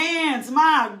your hands.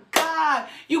 My God,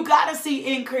 you gotta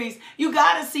see increase. You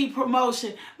gotta see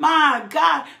promotion. My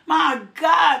God,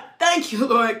 thank you,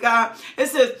 Lord God. It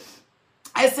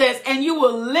says, and you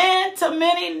will lend to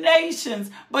many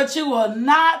nations, but you will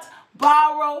not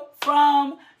borrow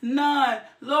from none.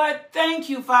 Lord, thank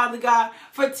you, Father God,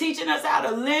 for teaching us how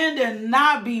to lend and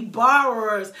not be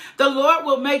borrowers. The Lord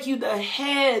will make you the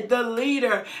head, the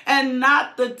leader, and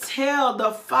not the tail,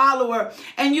 the follower.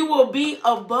 And you will be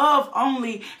above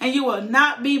only, and you will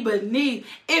not be beneath.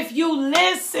 If you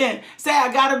listen, say,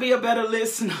 I got to be a better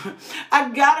listener. I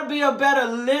got to be a better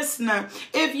listener.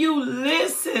 If you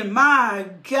listen, my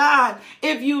God,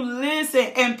 if you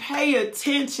listen and pay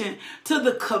attention to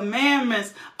the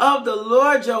commandments of the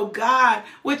Lord your God,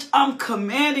 which I'm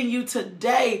commanding you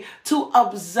today to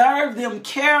observe them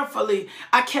carefully.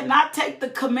 I cannot take the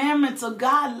commandments of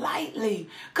God lightly.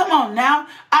 Come on now.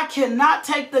 I cannot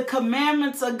take the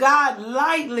commandments of God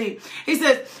lightly. He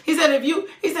said, if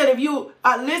you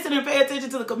listen and pay attention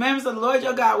to the commandments of the Lord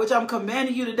your God, which I'm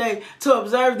commanding you today to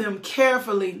observe them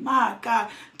carefully. My God,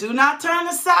 do not turn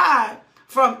aside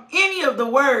from any of the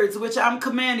words which I'm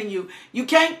commanding you. You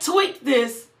can't tweak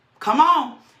this. Come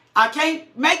on. I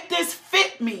can't make this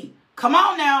fit me. Come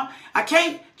on now. I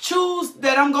can't choose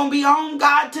that I'm going to be on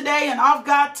God today and off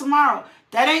God tomorrow.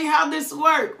 That ain't how this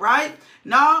works, right?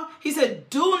 No, he said,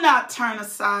 do not turn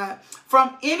aside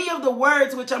from any of the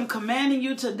words which I'm commanding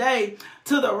you today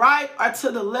to the right or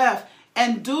to the left.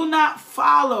 And do not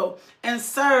follow and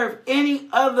serve any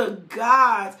other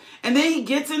gods. And then he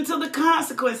gets into the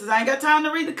consequences. I ain't got time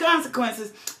to read the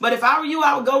consequences. But if I were you,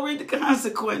 I would go read the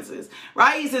consequences.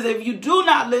 Right? He says, if you do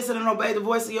not listen and obey the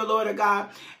voice of your Lord or God,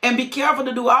 and be careful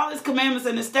to do all his commandments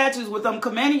and his statutes which I'm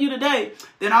commanding you today,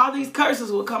 then all these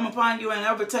curses will come upon you and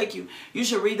overtake you. You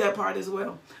should read that part as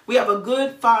well. We have a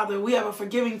good Father. We have a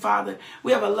forgiving Father.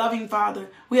 We have a loving Father.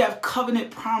 We have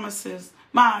covenant promises.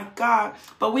 My God,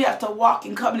 but we have to walk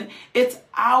in covenant. It's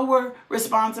our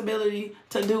responsibility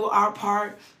to do our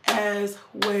part as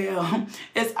well.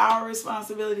 It's our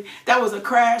responsibility. That was a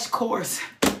crash course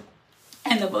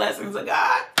in the blessings of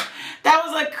God. That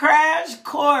was a crash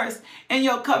course in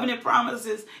your covenant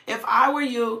promises. If I were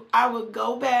you, I would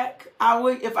go back.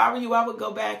 If I were you, I would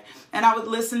go back and I would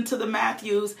listen to the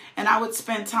Matthews and I would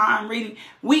spend time reading.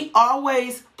 We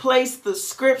always place the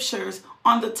scriptures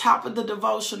on the top of the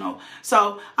devotional.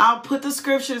 So I'll put the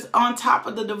scriptures on top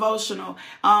of the devotional.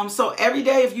 So every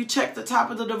day, if you check the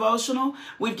top of the devotional,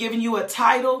 we've given you a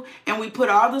title and we put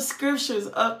all the scriptures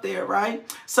up there, right?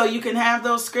 So you can have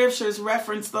those scriptures,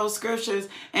 reference those scriptures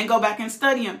and go back and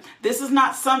study them. This is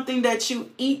not something that you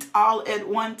eat all at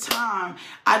one time.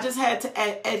 I just had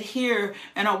to adhere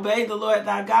and obey the Lord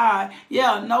thy God.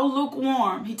 Yeah, no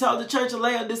lukewarm. He told the church of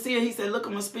Laodicea, he said, look,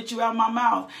 I'm going to spit you out my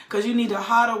mouth because you need a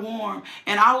hot or warm.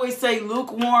 And I always say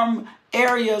lukewarm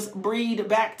areas breed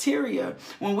bacteria.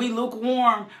 When we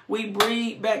lukewarm, we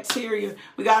breed bacteria.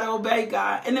 We got to obey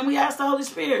God. And then we ask the Holy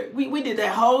Spirit. We did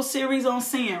that whole series on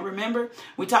sin, remember?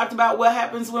 We talked about what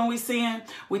happens when we sin.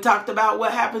 We talked about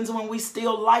what happens when we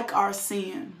still like our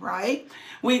sin, right?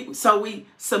 So we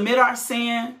submit our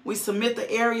sin. We submit the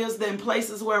areas, then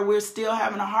places where we're still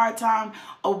having a hard time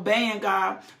obeying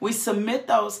God. We submit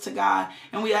those to God.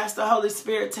 And we ask the Holy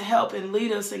Spirit to help and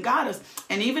lead us and guide us.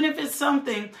 And even if it's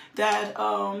something that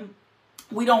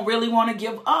we don't really want to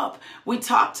give up, we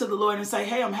talk to the Lord and say,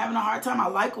 hey, I'm having a hard time. I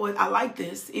like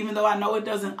this, even though I know it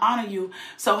doesn't honor you.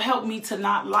 So help me to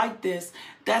not like this.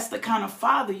 That's the kind of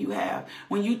Father you have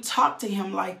when you talk to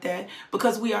him like that,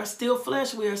 because we are still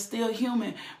flesh. We are still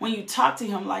human. When you talk to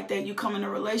him like that, you come in a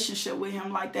relationship with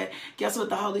him like that. Guess what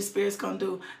the Holy Spirit's going to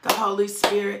do? The Holy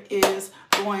Spirit is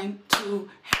going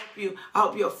to help you. I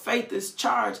hope your faith is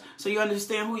charged so you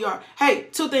understand who you are. Hey,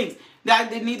 two things. I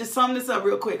need to sum this up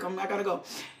real quick. I got to go.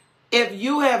 If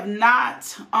you have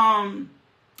not,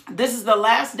 this is the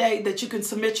last day that you can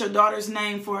submit your daughter's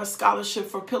name for a scholarship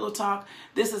for Pillow Talk.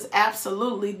 This is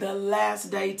absolutely the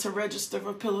last day to register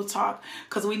for Pillow Talk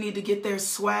because we need to get their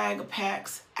swag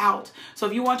packs out. So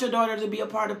if you want your daughter to be a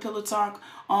part of Pillow Talk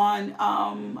on,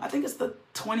 I think it's the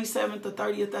 27th or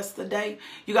 30th, that's the day,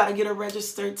 you got to get her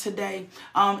registered today.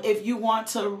 If you want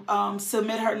to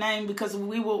submit her name, because they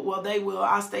will,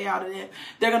 I'll stay out of it.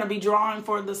 They're going to be drawing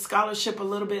for the scholarship a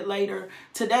little bit later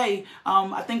today,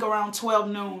 I think around 12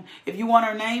 noon. If you want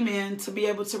her name in to be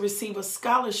able to receive a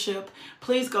scholarship,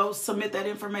 please go submit that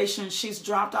information. She's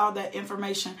dropped all that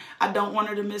information. I don't want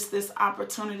her to miss this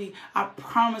opportunity. I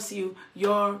promise you,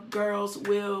 your girls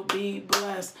will be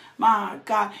blessed. My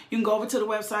God. You can go over to the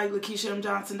website,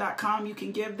 LakeishaMJohnson.com. You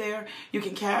can give there. You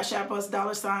can cash app us,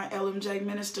 $LMJ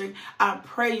Ministry. I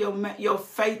pray your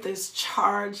faith is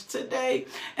charged today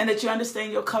and that you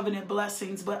understand your covenant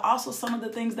blessings, but also some of the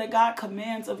things that God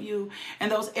commands of you.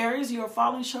 And those areas you are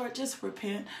falling short, just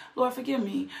repent. Lord, forgive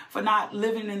me for not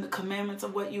living in the commandments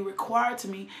of what you require to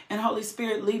me. And Holy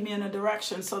Spirit, lead me in a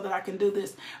direction so that I can do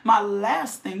this. My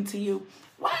last thing to you,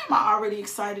 why am I already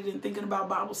excited and thinking about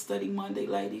Bible study Monday,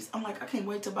 ladies? I'm like, I can't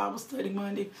wait till Bible study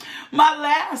Monday. My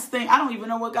last thing, I don't even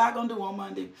know what God gonna do on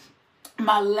Monday.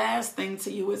 my last thing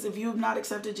to you is, if you have not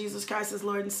accepted Jesus Christ as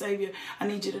Lord and Savior, I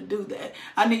need you to do that.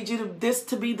 I need you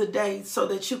to be the day so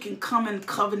that you can come in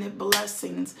covenant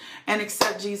blessings and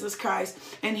accept Jesus Christ.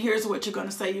 And here's what you're going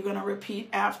to say. You're going to repeat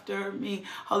after me.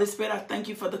 Holy Spirit, I thank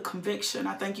you for the conviction.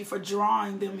 I thank you for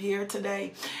drawing them here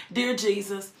today. Dear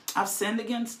Jesus, I've sinned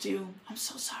against you. I'm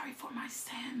so sorry for my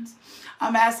sins.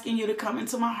 I'm asking you to come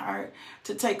into my heart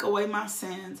to take away my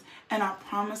sins. And I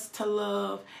promise to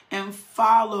love and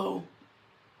follow.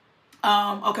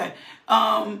 I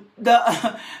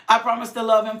promise to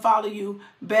love and follow you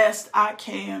best I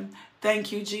can.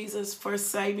 Thank you, Jesus, for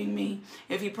saving me.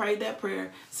 If you prayed that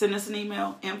prayer, send us an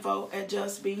email,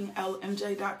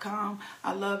 info@justbeinglmj.com.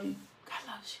 I love you. God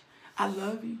loves you. I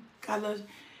love you. God loves you.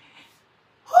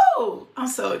 Woo! I'm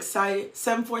so excited.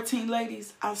 7:14,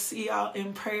 ladies. I'll see y'all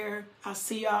in prayer. I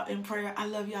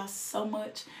love y'all so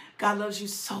much. God loves you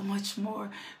so much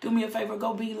more. Do me a favor.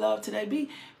 Go be loved today.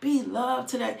 Be loved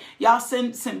today. Y'all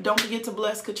send. Don't forget to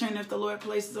bless Katrina if the Lord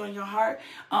places on your heart.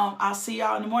 I'll see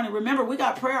y'all in the morning. Remember, we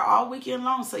got prayer all weekend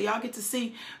long, so y'all get to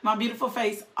see my beautiful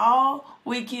face all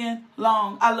weekend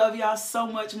long. I love y'all so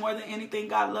much, more than anything.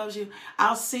 God loves you.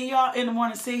 I'll see y'all in the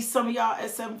morning. See some of y'all at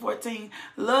 7:14.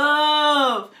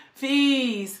 Love,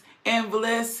 peace, and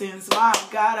blessings. My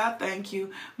God, I thank you.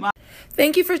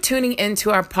 Thank you for tuning into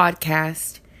our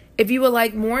podcast. If you would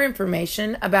like more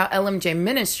information about LMJ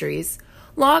Ministries,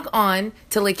 log on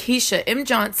to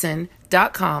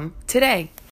LakeishaMJohnson.com today.